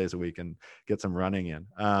work a couple days a week and get some running in.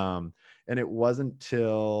 And it wasn't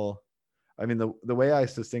till, I mean, the way I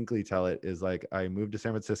succinctly tell it is like I moved to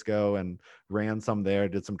San Francisco and ran some there,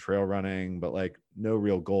 did some trail running, but like no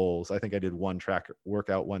real goals. I think I did one track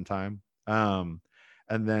workout one time.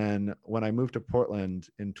 And then when I moved to Portland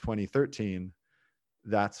in 2013,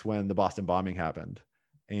 that's when the Boston bombing happened.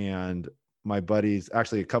 And my buddies,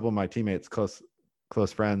 actually a couple of my teammates, close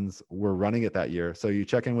friends, were running it that year. So you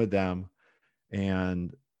check in with them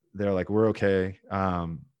and they're like, we're okay. I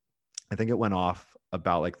think it went off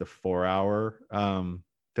about like the 4-hour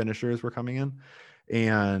finishers were coming in.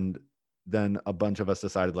 And then a bunch of us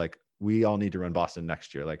decided like, we all need to run Boston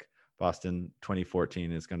next year. Like Boston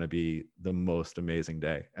 2014 is going to be the most amazing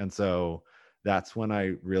day. And so that's when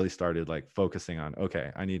I really started like focusing on, okay,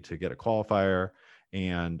 I need to get a qualifier.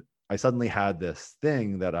 And I suddenly had this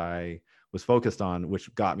thing that I was focused on,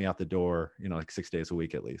 which got me out the door, like 6 days a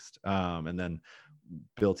week at least. And then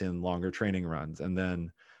built in longer training runs. And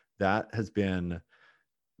then that has been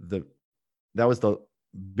that was the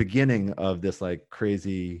beginning of this like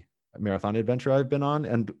crazy marathon adventure I've been on.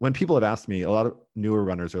 And when people have asked me, a lot of newer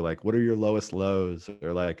runners are like, what are your lowest lows?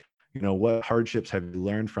 Or like, what hardships have you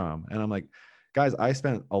learned from? And I'm like, guys, I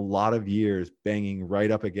spent a lot of years banging right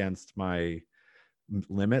up against my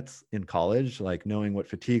limits in college, like knowing what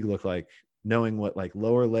fatigue looked like, knowing what like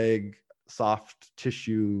lower leg soft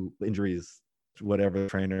tissue injuries, whatever the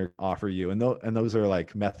trainer offer you. And those are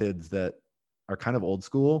like methods that are kind of old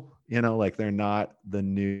school, like they're not the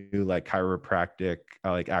new like chiropractic,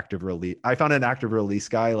 like active release. I found an active release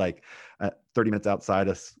guy like 30 minutes outside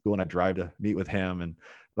of school, and I drive to meet with him. And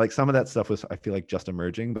like some of that stuff was, I feel like, just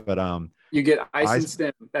emerging. But you get ice and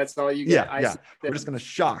stim. That's all you get. Yeah. We're just gonna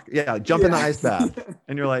shock. Yeah, jump in the ice bath.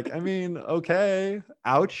 And you're like, I mean, okay,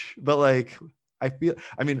 ouch. But like,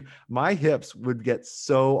 my hips would get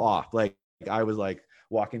so off. Like I was like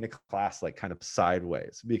walking to class like kind of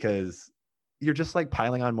sideways because you're just like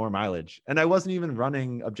piling on more mileage. And I wasn't even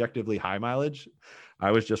running objectively high mileage.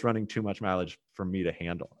 I was just running too much mileage for me to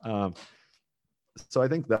handle. So I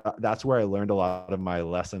think that's where I learned a lot of my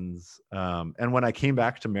lessons. And when I came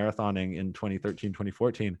back to marathoning in 2013,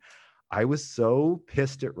 2014, I was so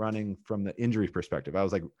pissed at running from the injury perspective. I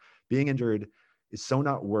was like, being injured is so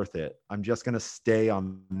not worth it. I'm just going to stay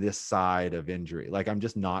on this side of injury. Like, I'm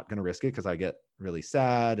just not going to risk it because I get really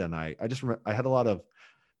sad. And I had a lot of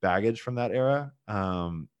baggage from that era.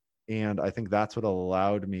 And I think that's what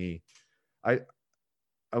allowed me.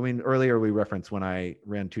 I mean, earlier we referenced when I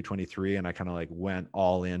ran 223 and I kind of like went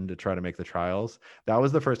all in to try to make the trials. That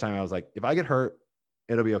was the first time I was like, if I get hurt,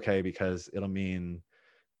 it'll be okay because it'll mean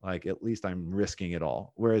like, at least I'm risking it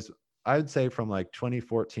all. Whereas I would say from like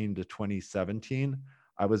 2014 to 2017,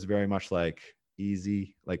 I was very much like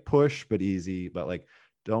easy, like push, but easy, but like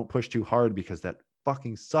don't push too hard because that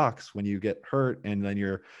fucking sucks when you get hurt and then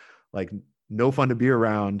you're like no fun to be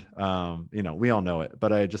around. We all know it,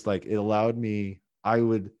 but I just like, it allowed me, I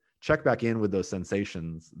would check back in with those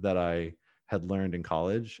sensations that I had learned in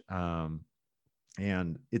college.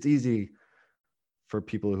 And it's easy for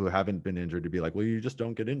people who haven't been injured to be like, well, you just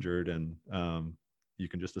don't get injured and you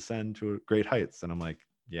can just ascend to great heights. And I'm like,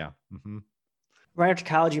 yeah. Mm-hmm. Right after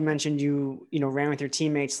college, you mentioned you ran with your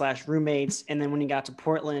teammates / roommates. And then when you got to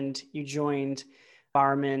Portland, you joined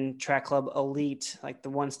Bowerman Track Club Elite, like the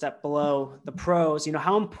one step below the pros.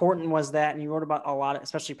 How important was that? And you wrote about a lot,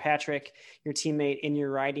 especially Patrick, your teammate, in your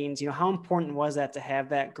writings. How important was that to have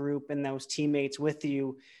that group and those teammates with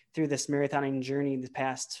you through this marathoning journey the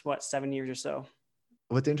past, 7 years or so?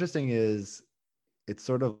 What's interesting is it's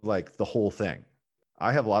sort of like the whole thing.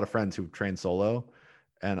 I have a lot of friends who train solo,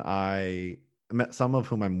 and I met some of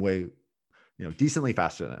whom I'm way, decently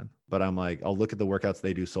faster than. but I'm like, I'll look at the workouts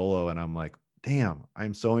they do solo and I'm like, damn,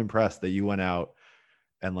 I'm so impressed that you went out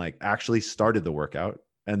and like actually started the workout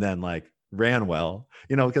and then like ran well,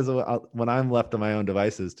 because when I'm left to my own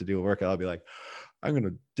devices to do a workout, I'll be like, I'm going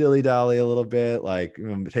to dilly dally a little bit, like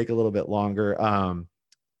take a little bit longer.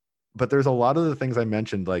 But there's a lot of the things I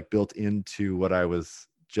mentioned, like built into what I was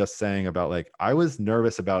just saying about like, I was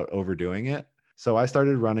nervous about overdoing it. So I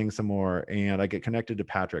started running some more and I get connected to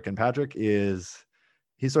Patrick, and Patrick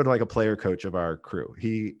he's sort of like a player coach of our crew.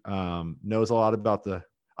 He knows a lot about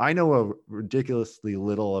I know a ridiculously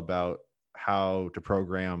little about how to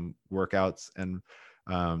program workouts and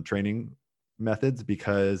training methods,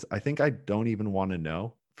 because I think I don't even want to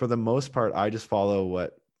know. For the most part, I just follow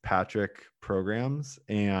what Patrick programs,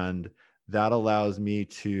 and that allows me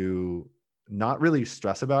to not really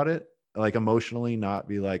stress about it, like emotionally, not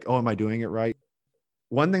be like, oh, am I doing it right?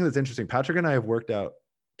 One thing that's interesting, Patrick and I have worked out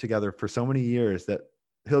together for so many years that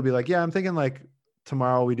he'll be like, yeah, I'm thinking like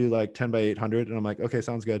tomorrow we do like 10 by 800. And I'm like, okay,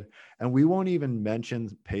 sounds good. And we won't even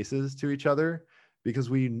mention paces to each other because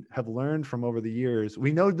we have learned from over the years,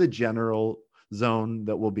 we know the general zone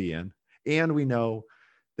that we'll be in. And we know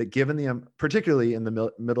that given the, particularly in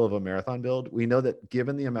the middle of a marathon build, we know that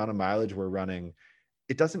given the amount of mileage we're running,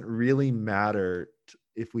 it doesn't really matter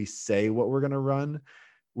if we say what we're going to run.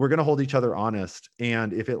 We're going to hold each other honest.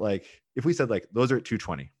 And if we said like, those are at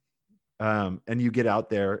 220, and you get out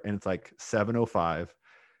there and it's like 7:05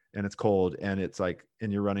 and it's cold and it's like,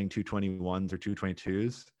 and you're running 221s or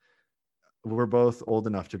 222s, we're both old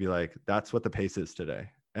enough to be like, that's what the pace is today.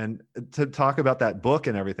 And to talk about that book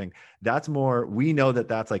and everything, that's more, we know that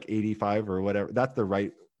that's like 85 or whatever, that's the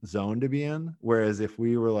right zone to be in. Whereas if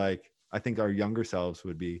we were like, I think our younger selves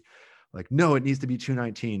would be like, no, it needs to be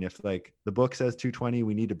 219. If like the book says 220,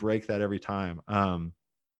 we need to break that every time.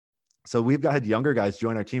 So we've had younger guys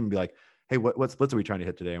join our team and be like, hey, what splits are we trying to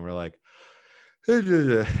hit today? And we're like,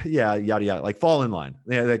 yeah, yada, yada, like fall in line.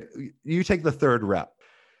 Yeah, like you take the third rep.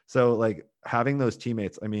 So like having those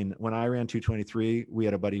teammates, I mean, when I ran 223, we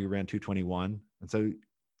had a buddy who ran 221. And so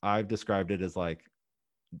I've described it as like,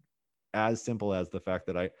 as simple as the fact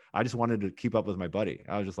that I just wanted to keep up with my buddy.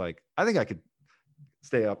 I was just like, I think I could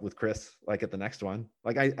stay up with Chris, like at the next one.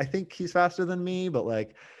 Like, I think he's faster than me, but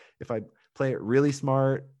like, if I play it really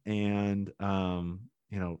smart and,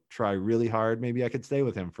 try really hard, maybe I could stay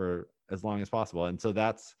with him for as long as possible. And so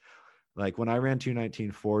that's like, when I ran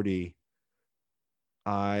 219.40,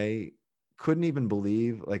 I couldn't even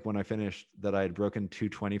believe, like when I finished, that I had broken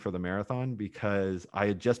 220 for the marathon, because I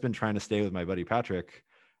had just been trying to stay with my buddy Patrick.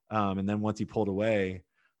 And then once he pulled away,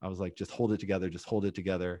 I was like, just hold it together, just hold it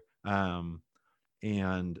together.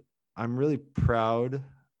 And I'm really proud.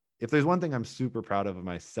 If there's one thing I'm super proud of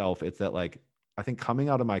myself, it's that like, I think coming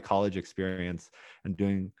out of my college experience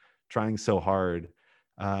and trying so hard,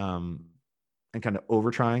 and kind of over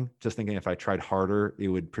trying, just thinking if I tried harder, it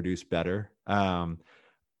would produce better.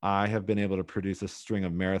 I have been able to produce a string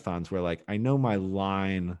of marathons where like, I know my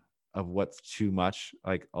line of what's too much,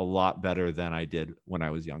 like a lot better than I did when I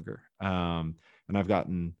was younger. And I've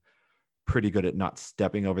gotten pretty good at not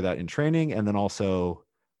stepping over that in training. And then also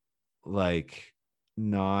like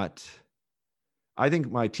I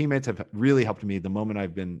think my teammates have really helped me the moment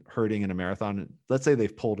I've been hurting in a marathon. Let's say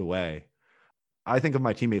they've pulled away. I think of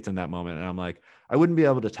my teammates in that moment and I'm like, I wouldn't be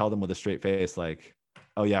able to tell them with a straight face, like,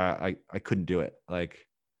 oh yeah, I couldn't do it. Like,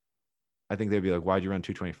 I think they'd be like, why'd you run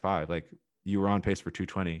 225? Like you were on pace for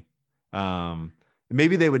 220.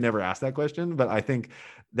 Maybe they would never ask that question, but I think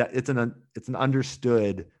that it's an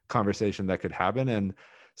understood conversation that could happen. And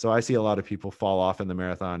so I see a lot of people fall off in the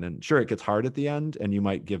marathon, and sure, it gets hard at the end and you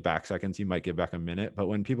might give back seconds, you might give back a minute, but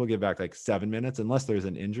when people give back like 7 minutes, unless there's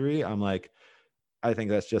an injury, I'm like, I think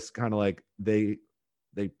that's just kind of like they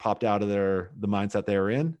popped out of the mindset they were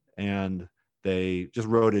in and they just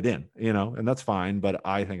wrote it in, and that's fine. But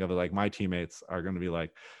I think of it like my teammates are going to be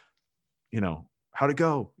like, how'd it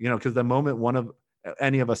go? Because the moment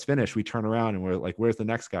any of us finish, we turn around and we're like, where's the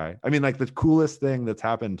next guy? I mean, like the coolest thing that's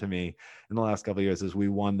happened to me in the last couple of years is we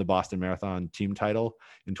won the Boston Marathon team title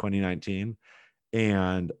in 2019.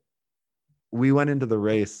 And we went into the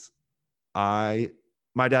race. My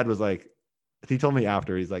dad was like, he told me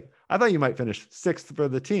after, he's like, I thought you might finish 6th for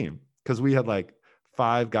the team. Cause we had like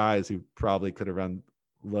 5 guys who probably could have run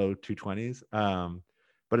low 220s.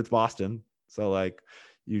 But it's Boston. So like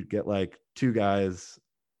you get like 2 guys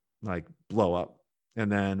like blow up. And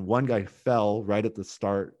then one guy fell right at the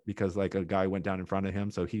start because like a guy went down in front of him.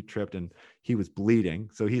 So he tripped and he was bleeding.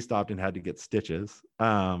 So he stopped and had to get stitches.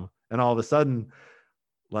 And all of a sudden,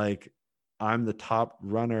 like I'm the top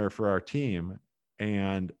runner for our team.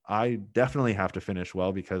 And I definitely have to finish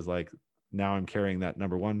well because like now I'm carrying that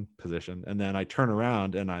number one position. And then I turn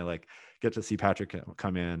around and I like get to see Patrick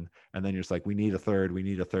come in, and then you're just like, we need a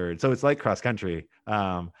third. So it's like cross country.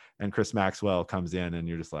 And Chris Maxwell comes in and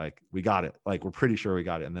you're just like, we got it. Like, we're pretty sure we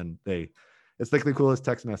got it. And then it's like the coolest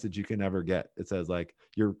text message you can ever get. It says like,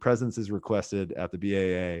 your presence is requested at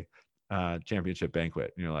the BAA championship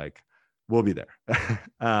banquet. And you're like, we'll be there.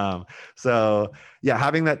 So yeah,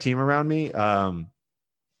 having that team around me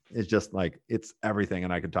is just like, it's everything.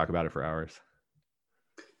 And I could talk about it for hours.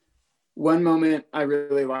 One moment I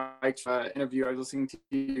really liked interview I was listening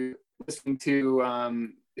to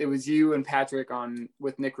it was you and Patrick on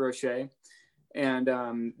with Nick Roche. And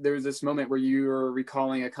there was this moment where you were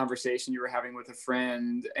recalling a conversation you were having with a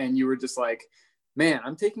friend, and you were just like, man,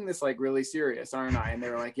 I'm taking this like really serious, aren't I? And they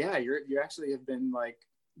were like, yeah, you actually have been like,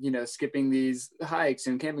 you know, skipping these hikes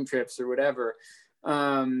and camping trips or whatever.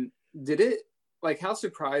 Did it, like, how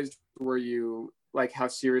surprised were you, like how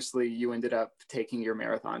seriously you ended up taking your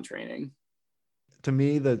marathon training? To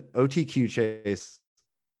me, the OTQ chase,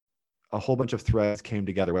 a whole bunch of threads came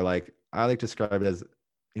together where, like, I like to describe it as,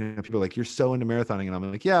 you know, people are like, you're so into marathoning. And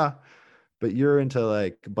I'm like, yeah, but you're into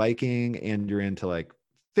like biking and you're into like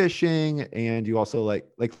fishing. And you also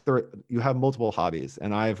you have multiple hobbies.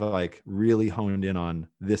 And I've like really honed in on,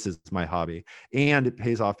 this is my hobby, and it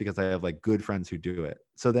pays off because I have like good friends who do it.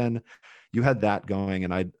 So then you had that going,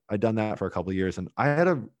 and I'd done that for a couple of years, and I had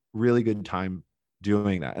a really good time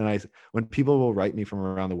doing that. And when people will write me from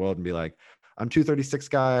around the world and be like, I'm 236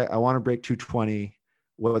 guy, I want to break 220.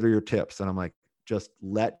 What are your tips? And I'm like, just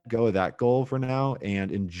let go of that goal for now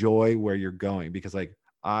and enjoy where you're going. Because like,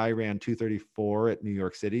 I ran 234 at New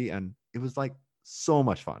York City, and it was like so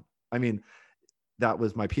much fun. I mean, that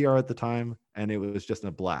was my PR at the time, and it was just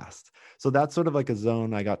a blast. So that's sort of like a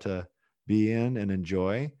zone I got to be in and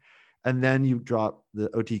enjoy. And then you drop the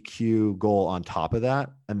OTQ goal on top of that.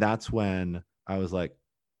 And that's when I was like,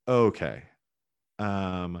 okay.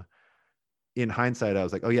 In hindsight, I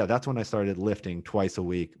was like, oh yeah, that's when I started lifting twice a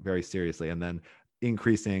week very seriously. And then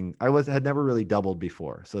increasing, had never really doubled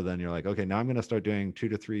before. So then you're like, okay, now I'm going to start doing 2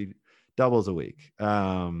 to 3 doubles a week.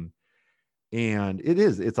 And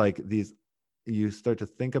it's like you start to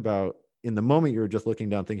think about, in the moment you're just looking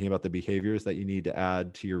down, thinking about the behaviors that you need to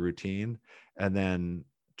add to your routine, and then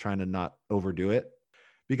trying to not overdo it.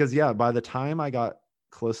 Because yeah, by the time I got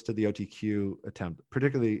close to the OTQ attempt,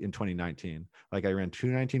 particularly in 2019, like I ran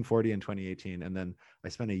 2:19:40 in 2018. And then I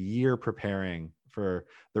spent a year preparing for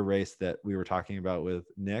the race that we were talking about with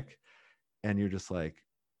Nick. And you're just like,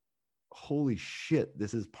 holy shit,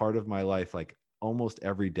 this is part of my life, like almost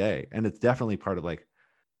every day. And it's definitely part of like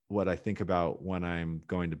what I think about when I'm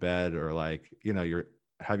going to bed, or like, you know,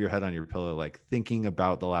 have your head on your pillow, like thinking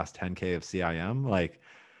about the last 10K of CIM. Like,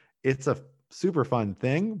 it's a super fun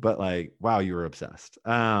thing, but like, wow, you were obsessed.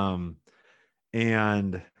 And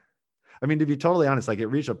I mean, to be totally honest, like it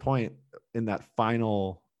reached a point in that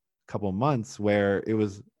final couple of months where it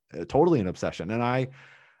was totally an obsession. And I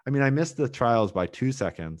mean, I missed the trials by 2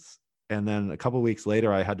 seconds. And then a couple of weeks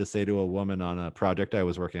later, I had to say to a woman on a project I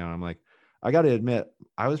was working on, I'm like, I got to admit,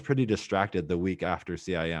 I was pretty distracted the week after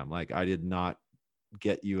CIM. Like, I did not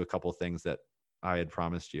get you a couple of things that I had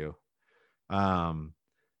promised you.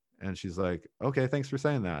 And she's like, okay, thanks for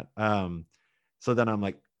saying that. So then I'm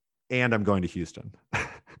like, and I'm going to Houston.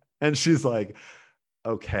 And she's like,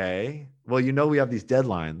 okay, well, you know, we have these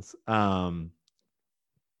deadlines, and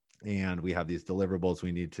we have these deliverables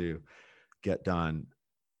we need to get done.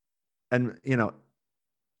 And, you know,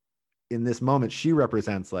 in this moment, she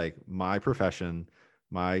represents like my profession,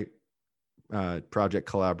 my project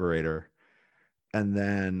collaborator. And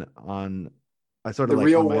then I sort of The like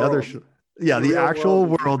real on my world. other, the actual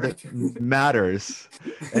world that matters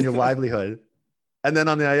and your livelihood. And then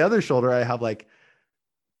on the other shoulder, I have like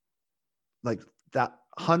that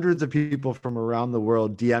hundreds of people from around the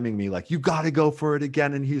world DMing me like, you got to go for it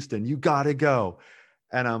again in Houston. You got to go.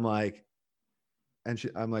 And I'm like,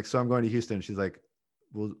 I'm like, so I'm going to Houston. She's like,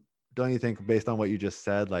 well, don't you think based on what you just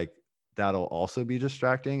said, like that'll also be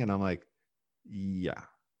distracting? And I'm like, yeah.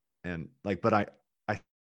 And like, but I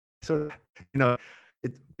sort of, you know,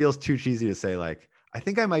 it feels too cheesy to say like, I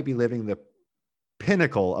think I might be living the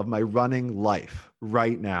pinnacle of my running life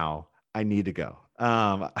right now. I need to go.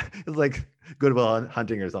 It's like Good Will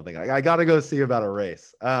Hunting or something. Like, I got to go see about a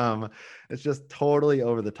race. It's just totally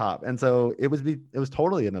over the top. And so it was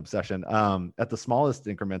totally an obsession. At the smallest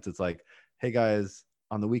increments, it's like, hey guys,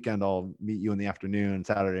 on the weekend, I'll meet you in the afternoon,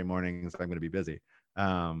 Saturday mornings, I'm going to be busy.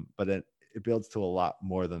 But it builds to a lot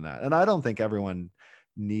more than that. And I don't think everyone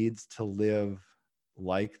needs to live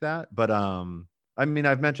like that. But I mean,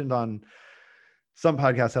 I've mentioned on some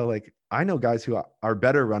podcasts how like I know guys who are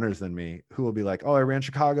better runners than me who will be like, oh, I ran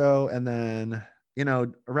Chicago, and then, you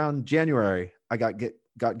know, around January I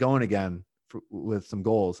got going again with some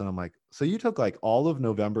goals. And I'm like, so you took like all of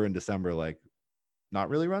November and December like not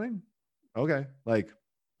really running? Okay, like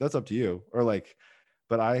that's up to you. Or like,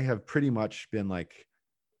 but I have pretty much been like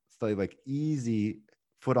easy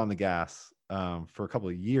foot on the gas for a couple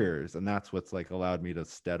of years, and that's what's like allowed me to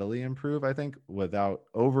steadily improve, I think, without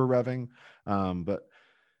over revving. But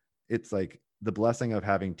it's like the blessing of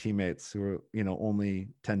having teammates who are, you know, only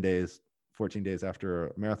 10 days 14 days after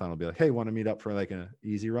a marathon will be like, hey, want to meet up for like an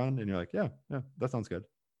easy run? And you're like, yeah, that sounds good.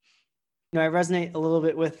 You know, I resonate a little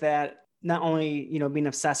bit with that. Not only, you know, being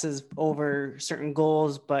obsessive over certain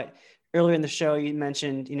goals, but earlier in the show, you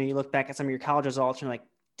mentioned, you know, you look back at some of your college results and you're like,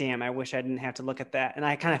 damn, I wish I didn't have to look at that. And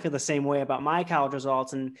I kind of feel the same way about my college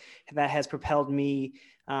results. And that has propelled me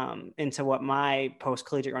into what my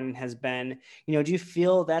post-collegiate running has been. You know, do you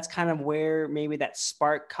feel that's kind of where maybe that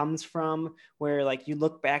spark comes from, where like you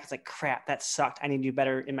look back, it's like, crap, that sucked. I need to do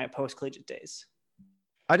better in my post-collegiate days?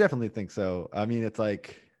 I definitely think so. I mean, it's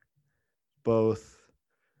like both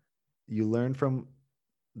you learn from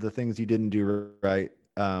the things you didn't do right,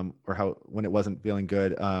 or how, when it wasn't feeling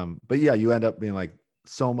good. But yeah, you end up being like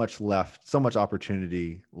so much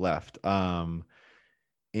opportunity left.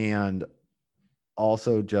 And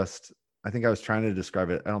also just, I think I was trying to describe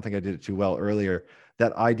it. I don't think I did it too well earlier.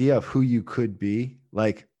 That idea of who you could be.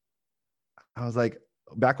 Like, I was like,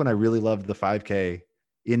 back when I really loved the 5K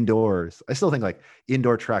indoors, I still think like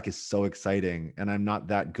indoor track is so exciting and I'm not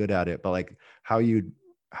that good at it, but like how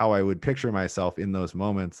I would picture myself in those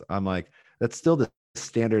moments, I'm like, that's still the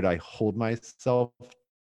standard I hold myself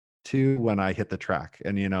to when I hit the track.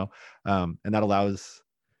 And, you know, and that allows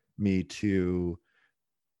me to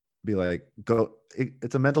be like,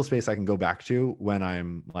 it's a mental space I can go back to when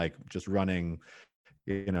I'm like just running,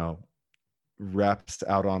 you know, reps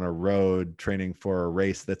out on a road training for a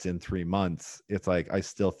race that's in 3 months. It's like I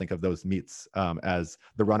still think of those meets as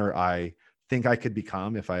the runner I think I could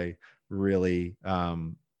become if I really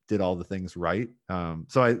did all the things right.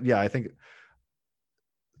 So I think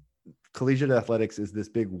collegiate athletics is this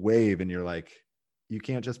big wave, and you're like, you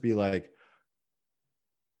can't just be like,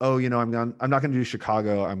 oh, you know, I'm not going to do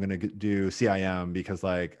Chicago. I'm going to do CIM because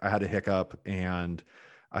like I had a hiccup and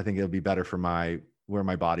I think it'll be better for where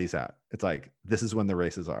my body's at. It's like, this is when the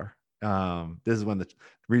races are. This is when the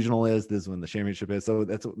regional is. This is when the championship is. So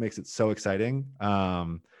that's what makes it so exciting.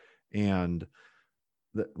 And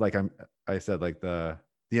like I said, like the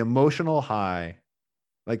emotional high,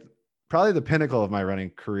 like probably the pinnacle of my running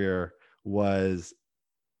career was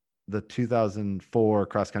the 2004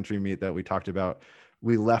 cross country meet that we talked about.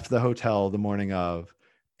 We left the hotel the morning of,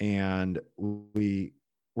 and we're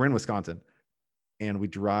in Wisconsin, and we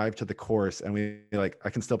drive to the course, and we like, I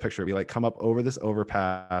can still picture it. We like come up over this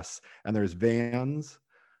overpass, and there's vans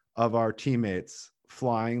of our teammates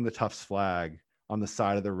flying the Tufts flag on the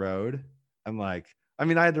side of the road. And like, I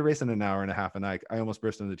mean, I had to race in an hour and a half, and I almost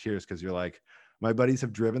burst into tears because you're like, my buddies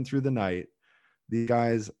have driven through the night. These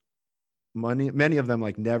guys, many of them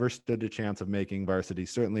like never stood a chance of making varsity,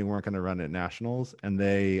 certainly weren't going to run at nationals, and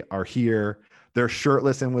they are here, they're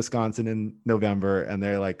shirtless in Wisconsin in November, and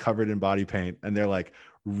they're like covered in body paint, and they're like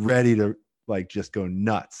ready to like just go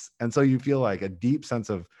nuts. And so you feel like a deep sense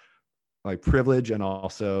of like privilege and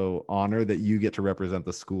also honor that you get to represent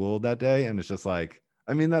the school that day. And it's just like,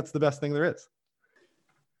 I mean, that's the best thing there is.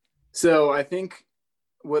 So I think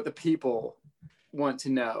what the people want to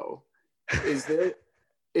know is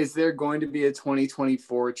there going to be a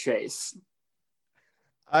 2024 chase?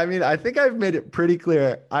 I mean, I think I've made it pretty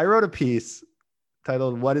clear. I wrote a piece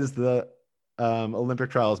titled, "What is the Olympic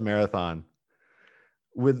Trials Marathon?"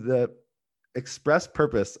 with the express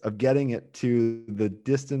purpose of getting it to the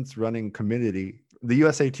distance running committee, the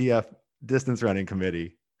USATF distance running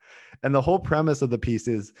committee. And the whole premise of the piece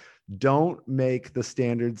is, don't make the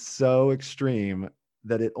standards so extreme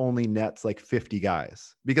that it only nets like 50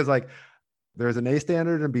 guys. Because like there's an A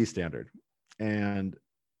standard and a B standard. And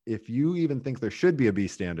if you even think there should be a B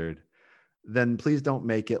standard, then please don't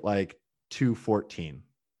make it like 214.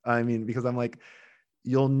 I mean, because I'm like,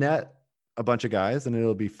 you'll net a bunch of guys and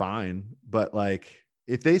it'll be fine. But like,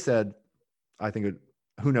 if they said, I think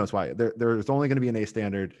who knows why, there's only going to be an A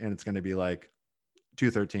standard and it's going to be like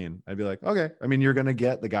 213. I'd be like, okay. I mean, you're going to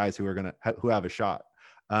get the guys who are who have a shot.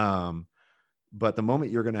 But the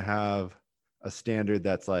moment you're going to have a standard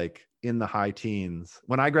that's like in the high teens,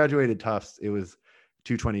 when I graduated Tufts, it was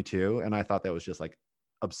 222. And I thought that was just like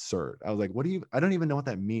absurd. I was like, I don't even know what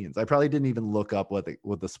that means. I probably didn't even look up what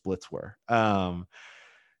the splits were.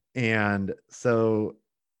 And so,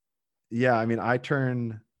 yeah, I mean, I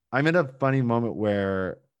turn I'm in a funny moment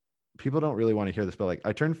where people don't really want to hear this, but like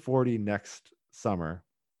I turn 40 next summer,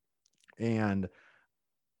 and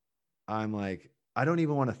I'm like, I don't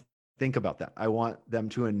even want to think about that. I want them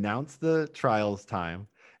to announce the trials time,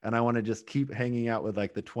 and I want to just keep hanging out with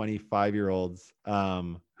like the 25-year-olds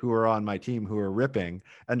who are on my team who are ripping,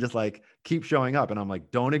 and just like keep showing up. And I'm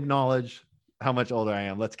like, don't acknowledge how much older I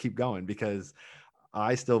am. Let's keep going, because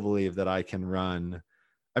I still believe that I can run.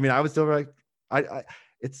 I mean, I was still like, I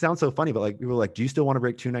it sounds so funny, but like people are like, do you still want to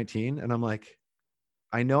break 219? And I'm like,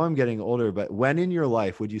 I know I'm getting older, but when in your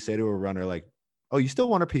life would you say to a runner like, oh, you still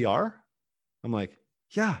want a PR? I'm like,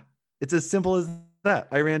 yeah, it's as simple as that.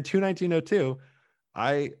 I ran 219.02.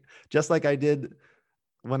 I just like I did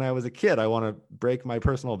when I was a kid, I want to break my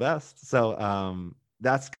personal best. So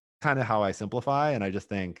that's kind of how I simplify. And I just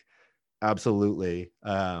think, absolutely,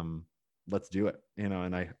 let's do it.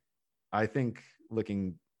 And I think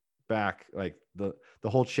looking back, like the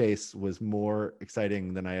whole chase was more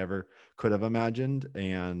exciting than I ever could have imagined.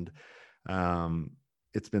 And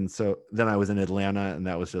it's been so, then I was in Atlanta, and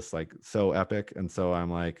that was just like so epic. And so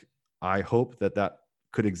I'm like, I hope that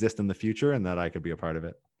could exist in the future, and that I could be a part of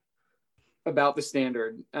it. About the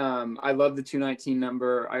standard, I love the 219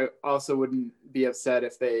 number. I also wouldn't be upset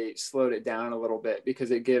if they slowed it down a little bit, because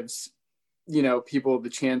it gives people the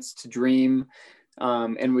chance to dream,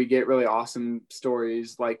 and we get really awesome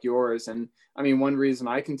stories like yours. And I mean, one reason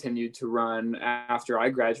I continued to run after I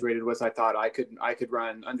graduated was I thought I could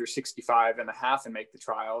run under 65 and a half and make the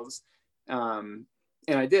trials, and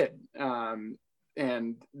I did,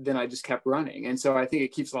 and then I just kept running. And so I think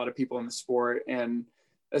it keeps a lot of people in the sport, and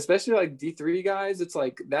especially like D3 guys, it's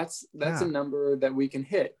like that's a number that we can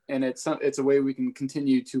hit, and it's a way we can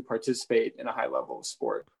continue to participate in a high level of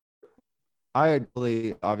sport. I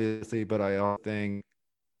agree, obviously, but I also think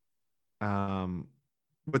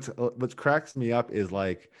what cracks me up is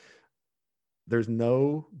like there's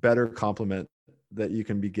no better compliment that you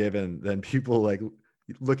can be given than people like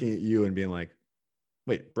looking at you and being like,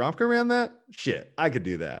 wait, Bromka ran that? Shit, I could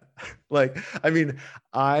do that. Like, I mean,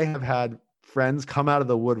 I have had friends come out of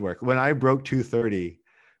the woodwork when I broke 230,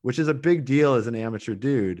 which is a big deal as an amateur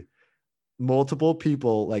dude. Multiple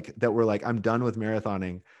people like that were like, I'm done with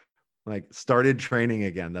marathoning, like started training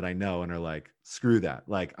again that I know, and are like, screw that.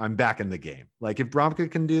 Like, I'm back in the game. Like, if Bromka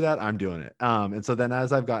can do that, I'm doing it. And so then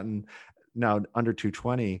as I've gotten now under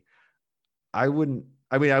 220, I wouldn't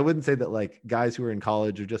say that like guys who are in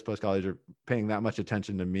college or just post college are paying that much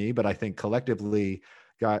attention to me, but I think collectively,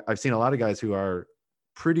 I've seen a lot of guys who are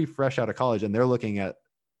pretty fresh out of college, and they're looking at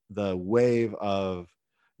the wave of,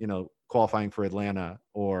 qualifying for Atlanta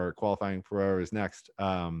or qualifying for whoever's next.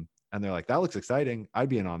 And they're like, that looks exciting. I'd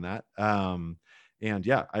be in on that. And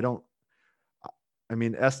yeah,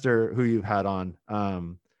 Esther, who you've had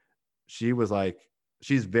on, she was like,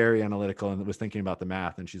 she's very analytical and was thinking about the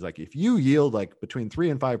math. And she's like, if you yield like between 3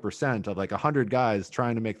 and 5% of like 100 guys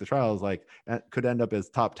trying to make the trials, like could end up as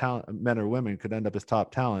top talent, men or women could end up as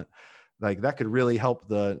top talent. Like that could really help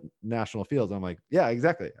the national fields. I'm like, yeah,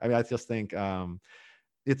 exactly. I mean, I just think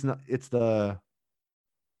it's the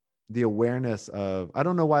awareness of, I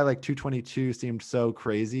don't know why like 222 seemed so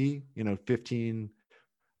crazy, 15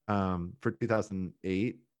 for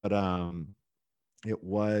 2008, but it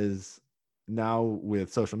was, now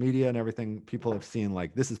with social media and everything, people have seen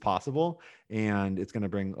like this is possible, and it's going to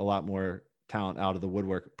bring a lot more talent out of the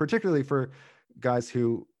woodwork, particularly for guys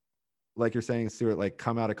who, like you're saying, Stuart, like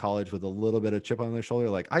come out of college with a little bit of chip on their shoulder.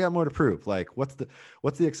 Like, I got more to prove. Like, what's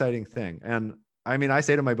the exciting thing? And I mean, I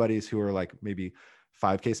say to my buddies who are like maybe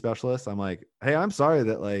 5K specialists, I'm like, hey, I'm sorry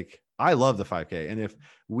that like, I love the 5K. And if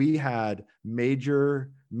we had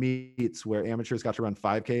major meets where amateurs got to run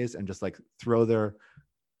 5Ks and just like throw their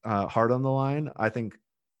heart on the line, I think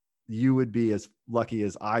you would be as lucky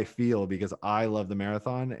as I feel, because I love the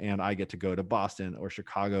marathon and I get to go to Boston or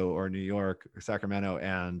Chicago or New York or Sacramento,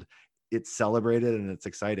 and it's celebrated and it's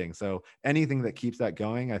exciting. So anything that keeps that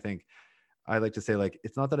going, I think I like to say, like,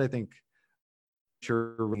 it's not that I think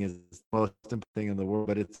touring is the most important thing in the world,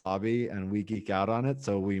 but it's a hobby and we geek out on it.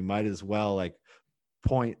 So we might as well like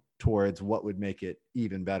point towards what would make it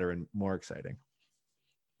even better and more exciting.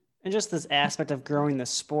 And just this aspect of growing the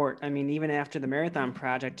sport. I mean, even after the Marathon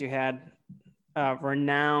Project, you had a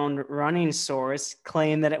renowned running source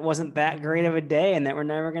claim that it wasn't that great of a day and that we're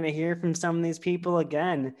never going to hear from some of these people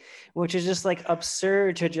again, which is just like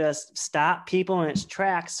absurd to just stop people in its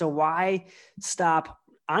tracks. So why stop,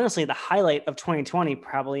 honestly, the highlight of 2020,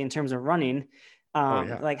 probably in terms of running,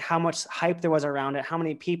 like how much hype there was around it, how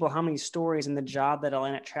many people, how many stories, and the job that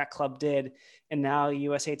Atlantic Track Club did. And now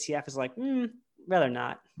USATF is like, rather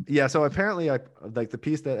not. Yeah. So apparently, like the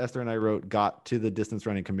piece that Esther and I wrote got to the distance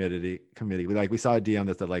running committee. We saw a D on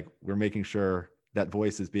this that like we're making sure that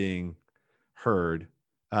voice is being heard.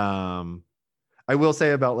 I will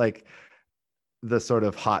say about like the sort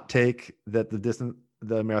of hot take that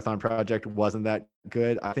the Marathon Project wasn't that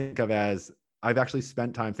good. I think of as I've actually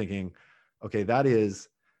spent time thinking, okay, there's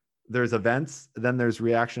events, then there's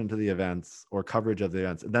reaction to the events or coverage of the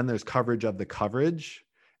events, and then there's coverage of the coverage.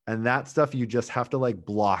 And that stuff you just have to like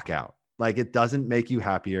block out. Like it doesn't make you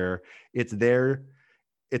happier. It's there.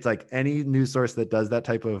 It's like any news source that does that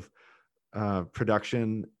type of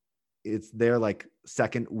production, it's their like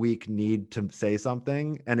second week need to say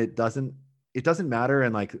something, and it doesn't matter.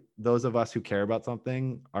 And like those of us who care about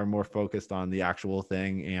something are more focused on the actual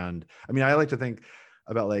thing. And I mean, I like to think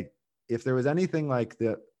about like if there was anything like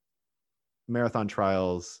the marathon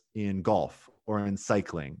trials in golf or in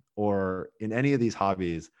cycling or in any of these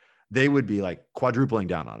hobbies, they would be like quadrupling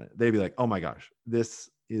down on it. They'd be like, oh my gosh, this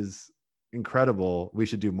is incredible. We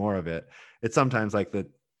should do more of it. It's sometimes like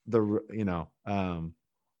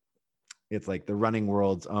it's like the running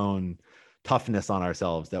world's own toughness on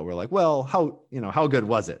ourselves that we're like, well, how good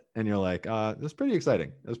was it? And you're like, it was pretty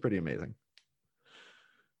exciting. It was pretty amazing.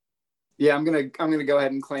 Yeah, I'm gonna go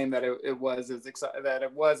ahead and claim that it was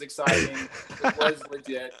exciting. It was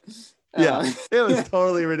legit. Yeah, it was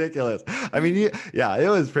totally ridiculous. I mean, it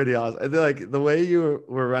was pretty awesome. Like the way you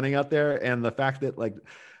were running out there, and the fact that like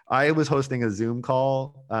I was hosting a Zoom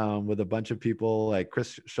call with a bunch of people like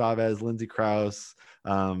Chris Chavez, Lindsey Krause,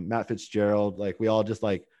 Matt Fitzgerald. Like we all just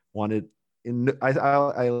like wanted.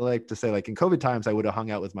 I like to say like in COVID times I would have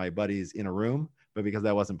hung out with my buddies in a room, but because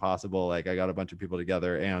that wasn't possible, like I got a bunch of people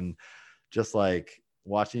together and just like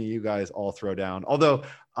watching you guys all throw down. Although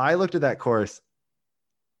I looked at that course,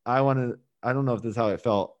 I don't know if this is how it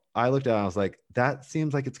felt. I looked at it and I was like, that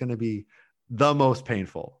seems like it's going to be the most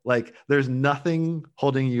painful. Like there's nothing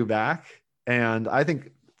holding you back. And I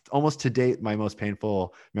think almost to date, my most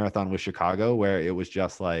painful marathon was Chicago, where it was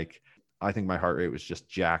just like, I think my heart rate was just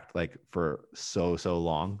jacked like for so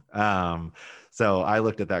long. So I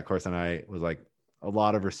looked at that course and I was like, a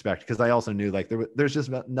lot of respect, because I also knew like there's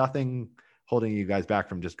just nothing holding you guys back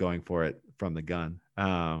from just going for it from the gun,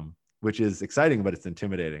 which is exciting, but it's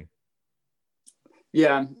intimidating.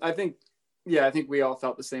 Yeah, I think we all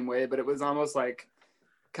felt the same way, but it was almost like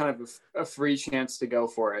kind of a free chance to go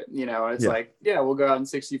for it. It's like, yeah, we'll go out in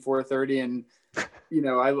 64:30. And,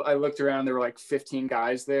 I looked around, there were like 15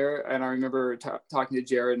 guys there. And I remember talking to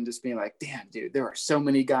Jared and just being like, damn, dude, there are so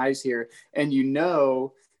many guys here. And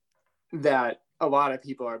that a lot of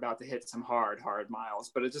people are about to hit some hard miles,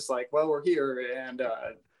 but it's just like, well, we're here. And,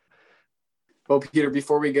 well, Peter,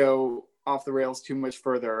 before we go off the rails too much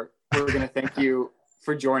further, we're going to thank you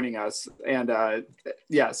for joining us. And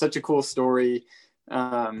such a cool story.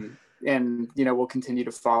 And, we'll continue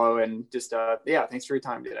to follow and just, thanks for your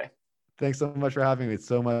time today. Thanks so much for having me. It's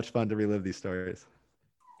so much fun to relive these stories.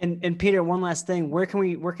 And Peter, one last thing, where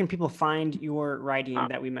can people find your writing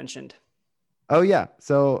that we mentioned? Oh yeah.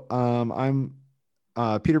 So I'm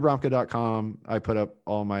peterbromka.com. I put up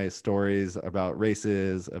all my stories about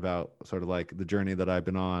races, about sort of like the journey that I've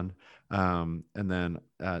been on. And then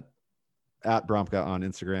at Bromka on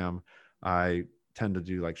Instagram, I tend to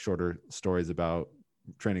do like shorter stories about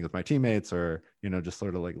training with my teammates or, just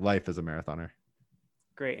sort of like life as a marathoner.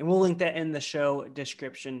 Great. And we'll link that in the show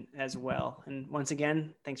description as well. And once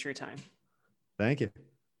again, thanks for your time. Thank you.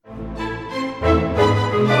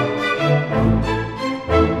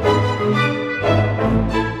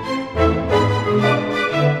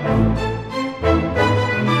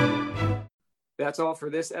 That's all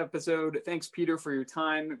for this episode. Thanks, Peter, for your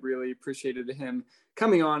time. Really appreciated him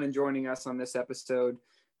coming on and joining us on this episode.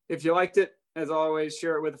 If you liked it, as always,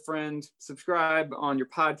 share it with a friend. Subscribe on your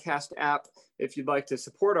podcast app. If you'd like to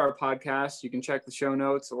support our podcast, you can check the show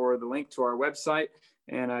notes or the link to our website,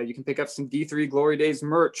 and you can pick up some D3 Glory Days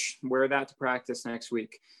merch. Wear that to practice next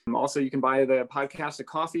week. Also, you can buy the podcast a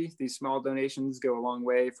coffee. These small donations go a long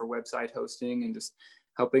way for website hosting and just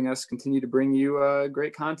helping us continue to bring you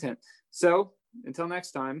great content. So until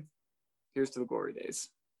next time, here's to the Glory Days.